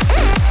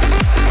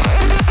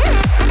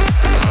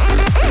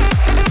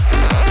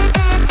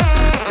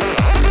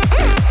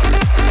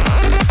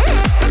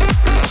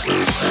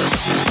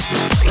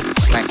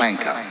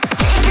 Wanker.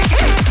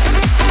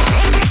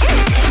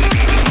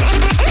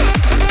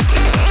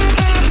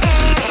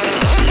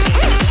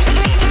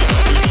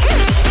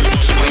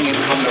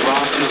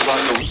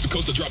 Coast to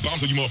coast to drop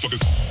bombs on you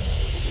motherfuckers.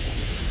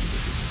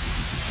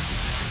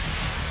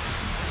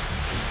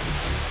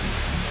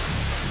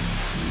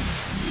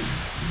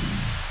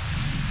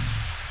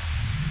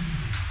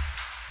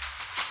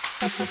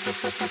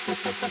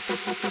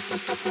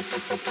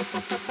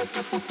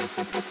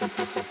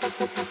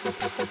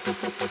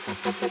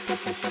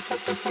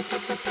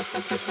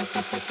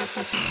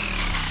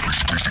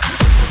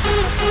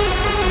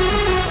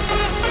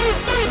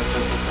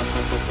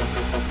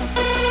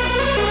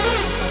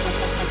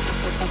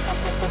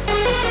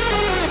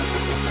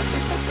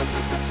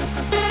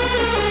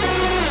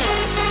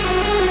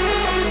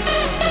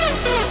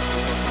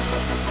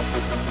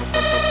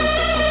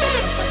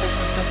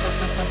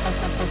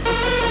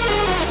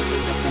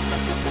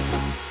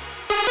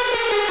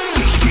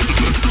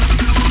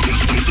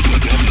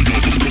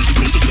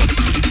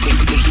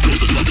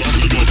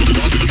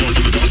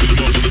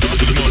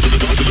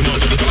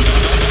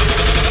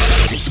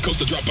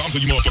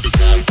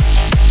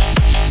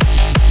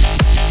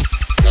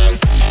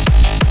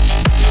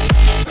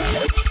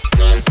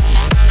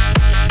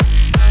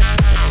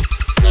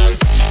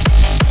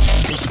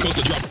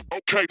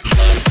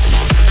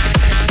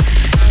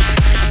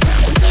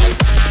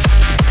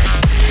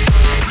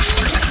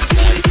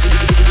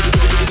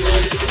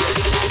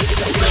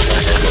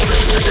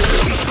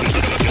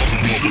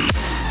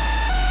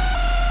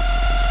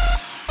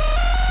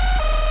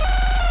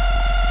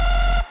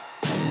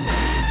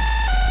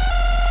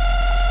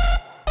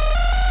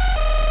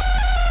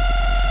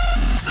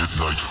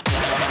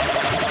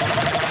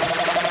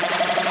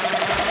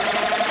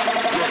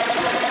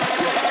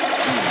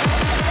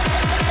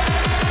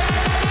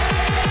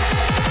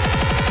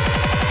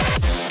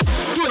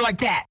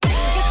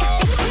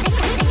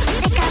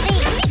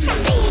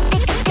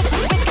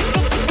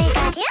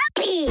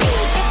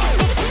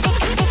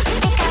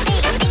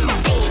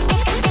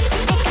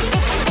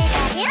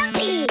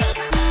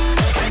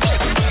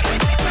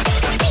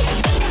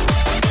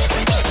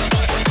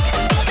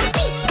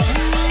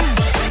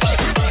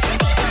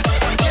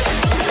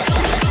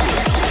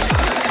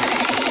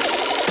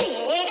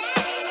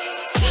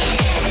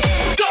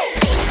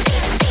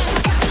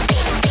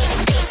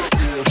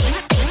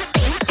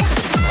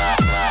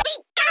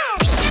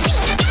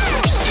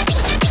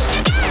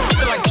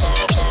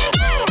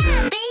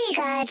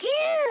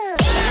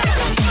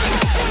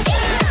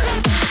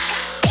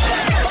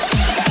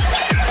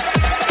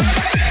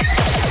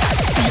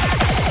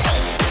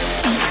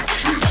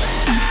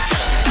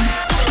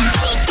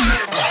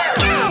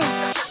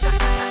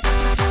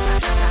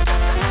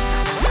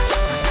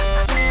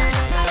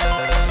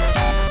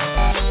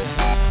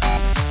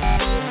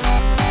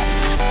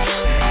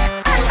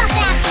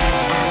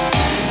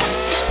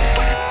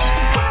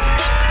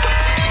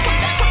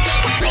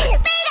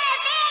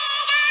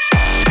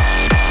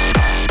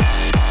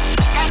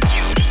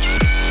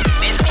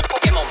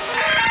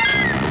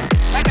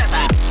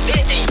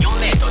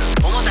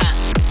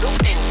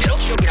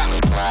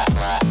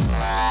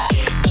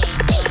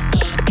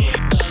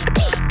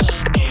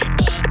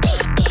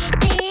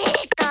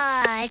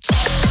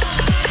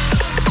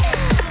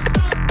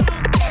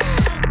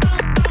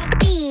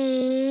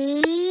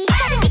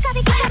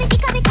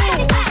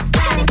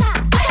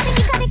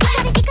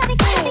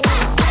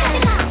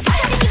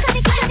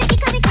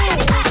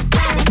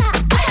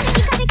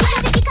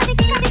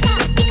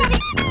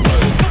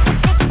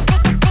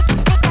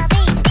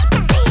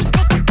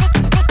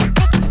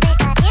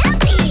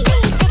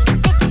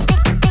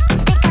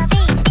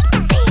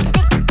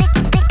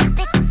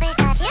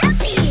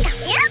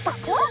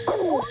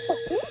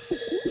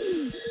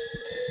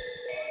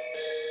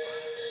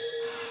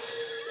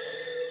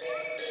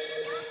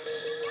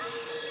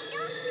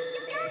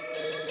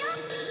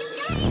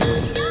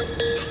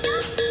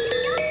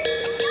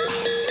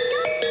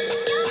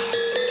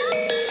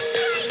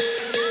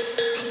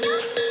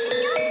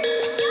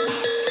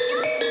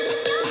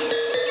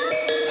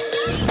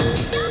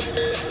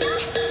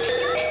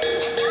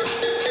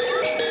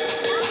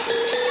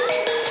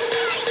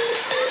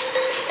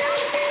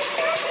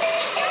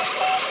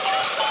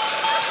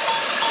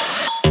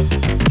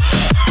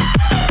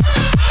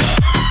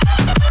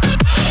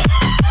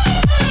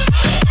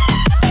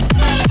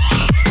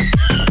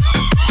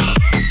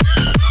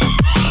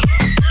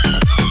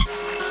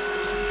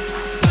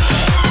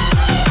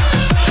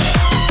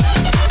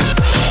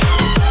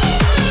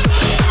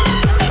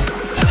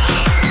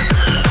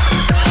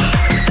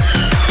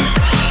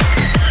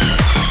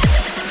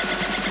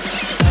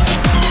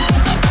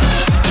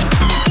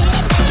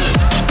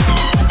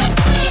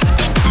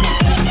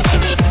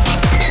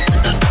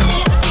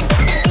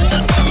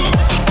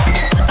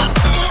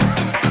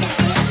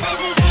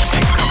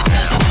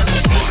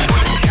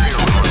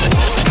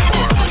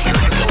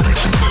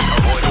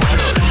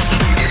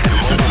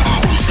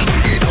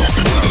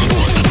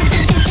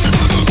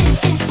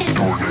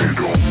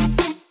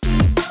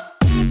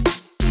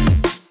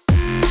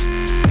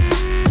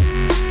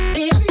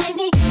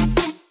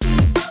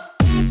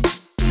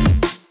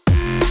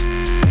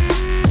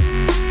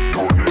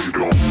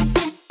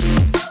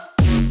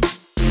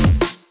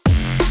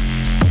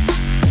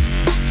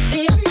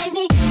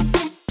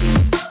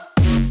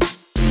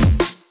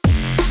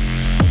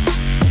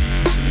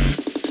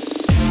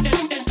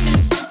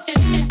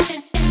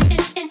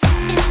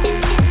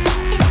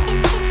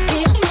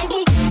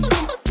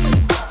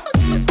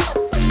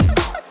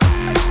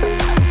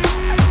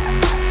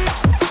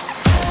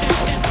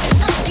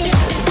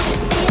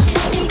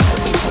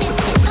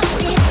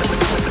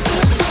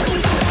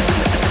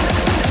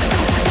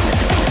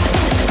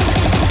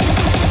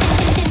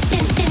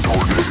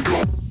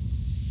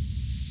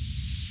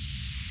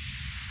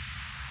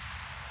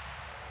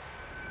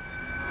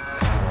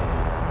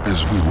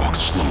 As we walk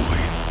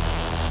slowly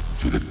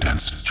through the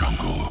dense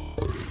jungle,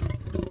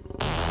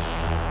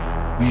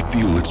 we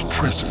feel its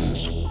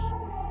presence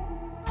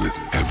with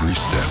every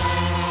step.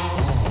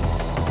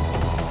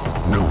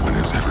 No one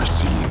has ever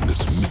seen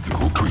this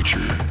mythical creature.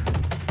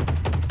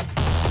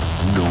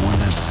 No one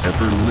has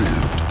ever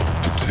lived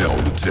to tell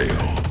the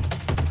tale.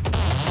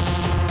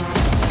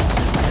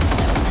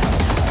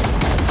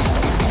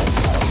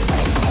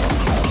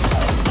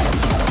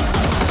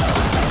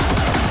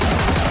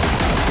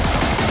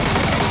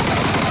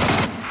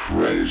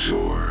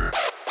 Treasure.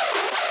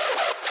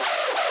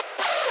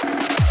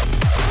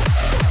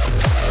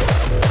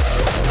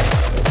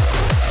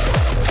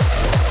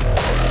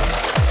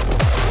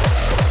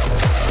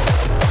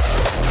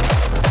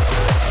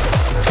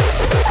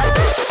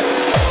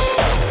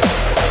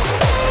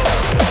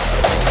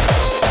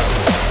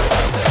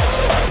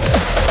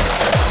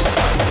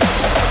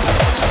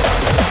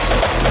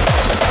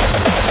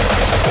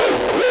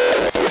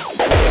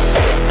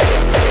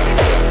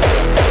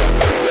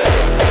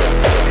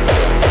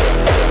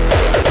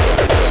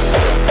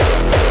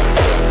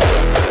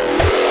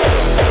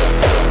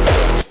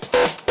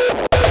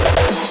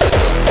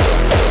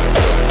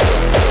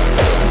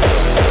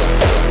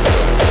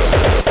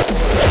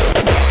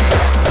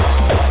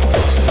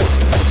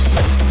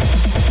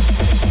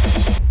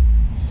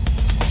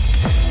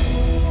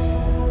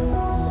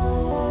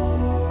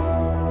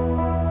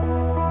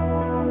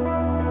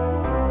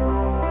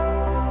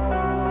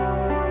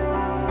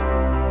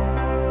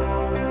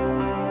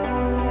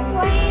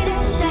 Wait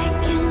a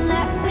second,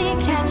 let me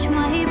catch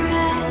my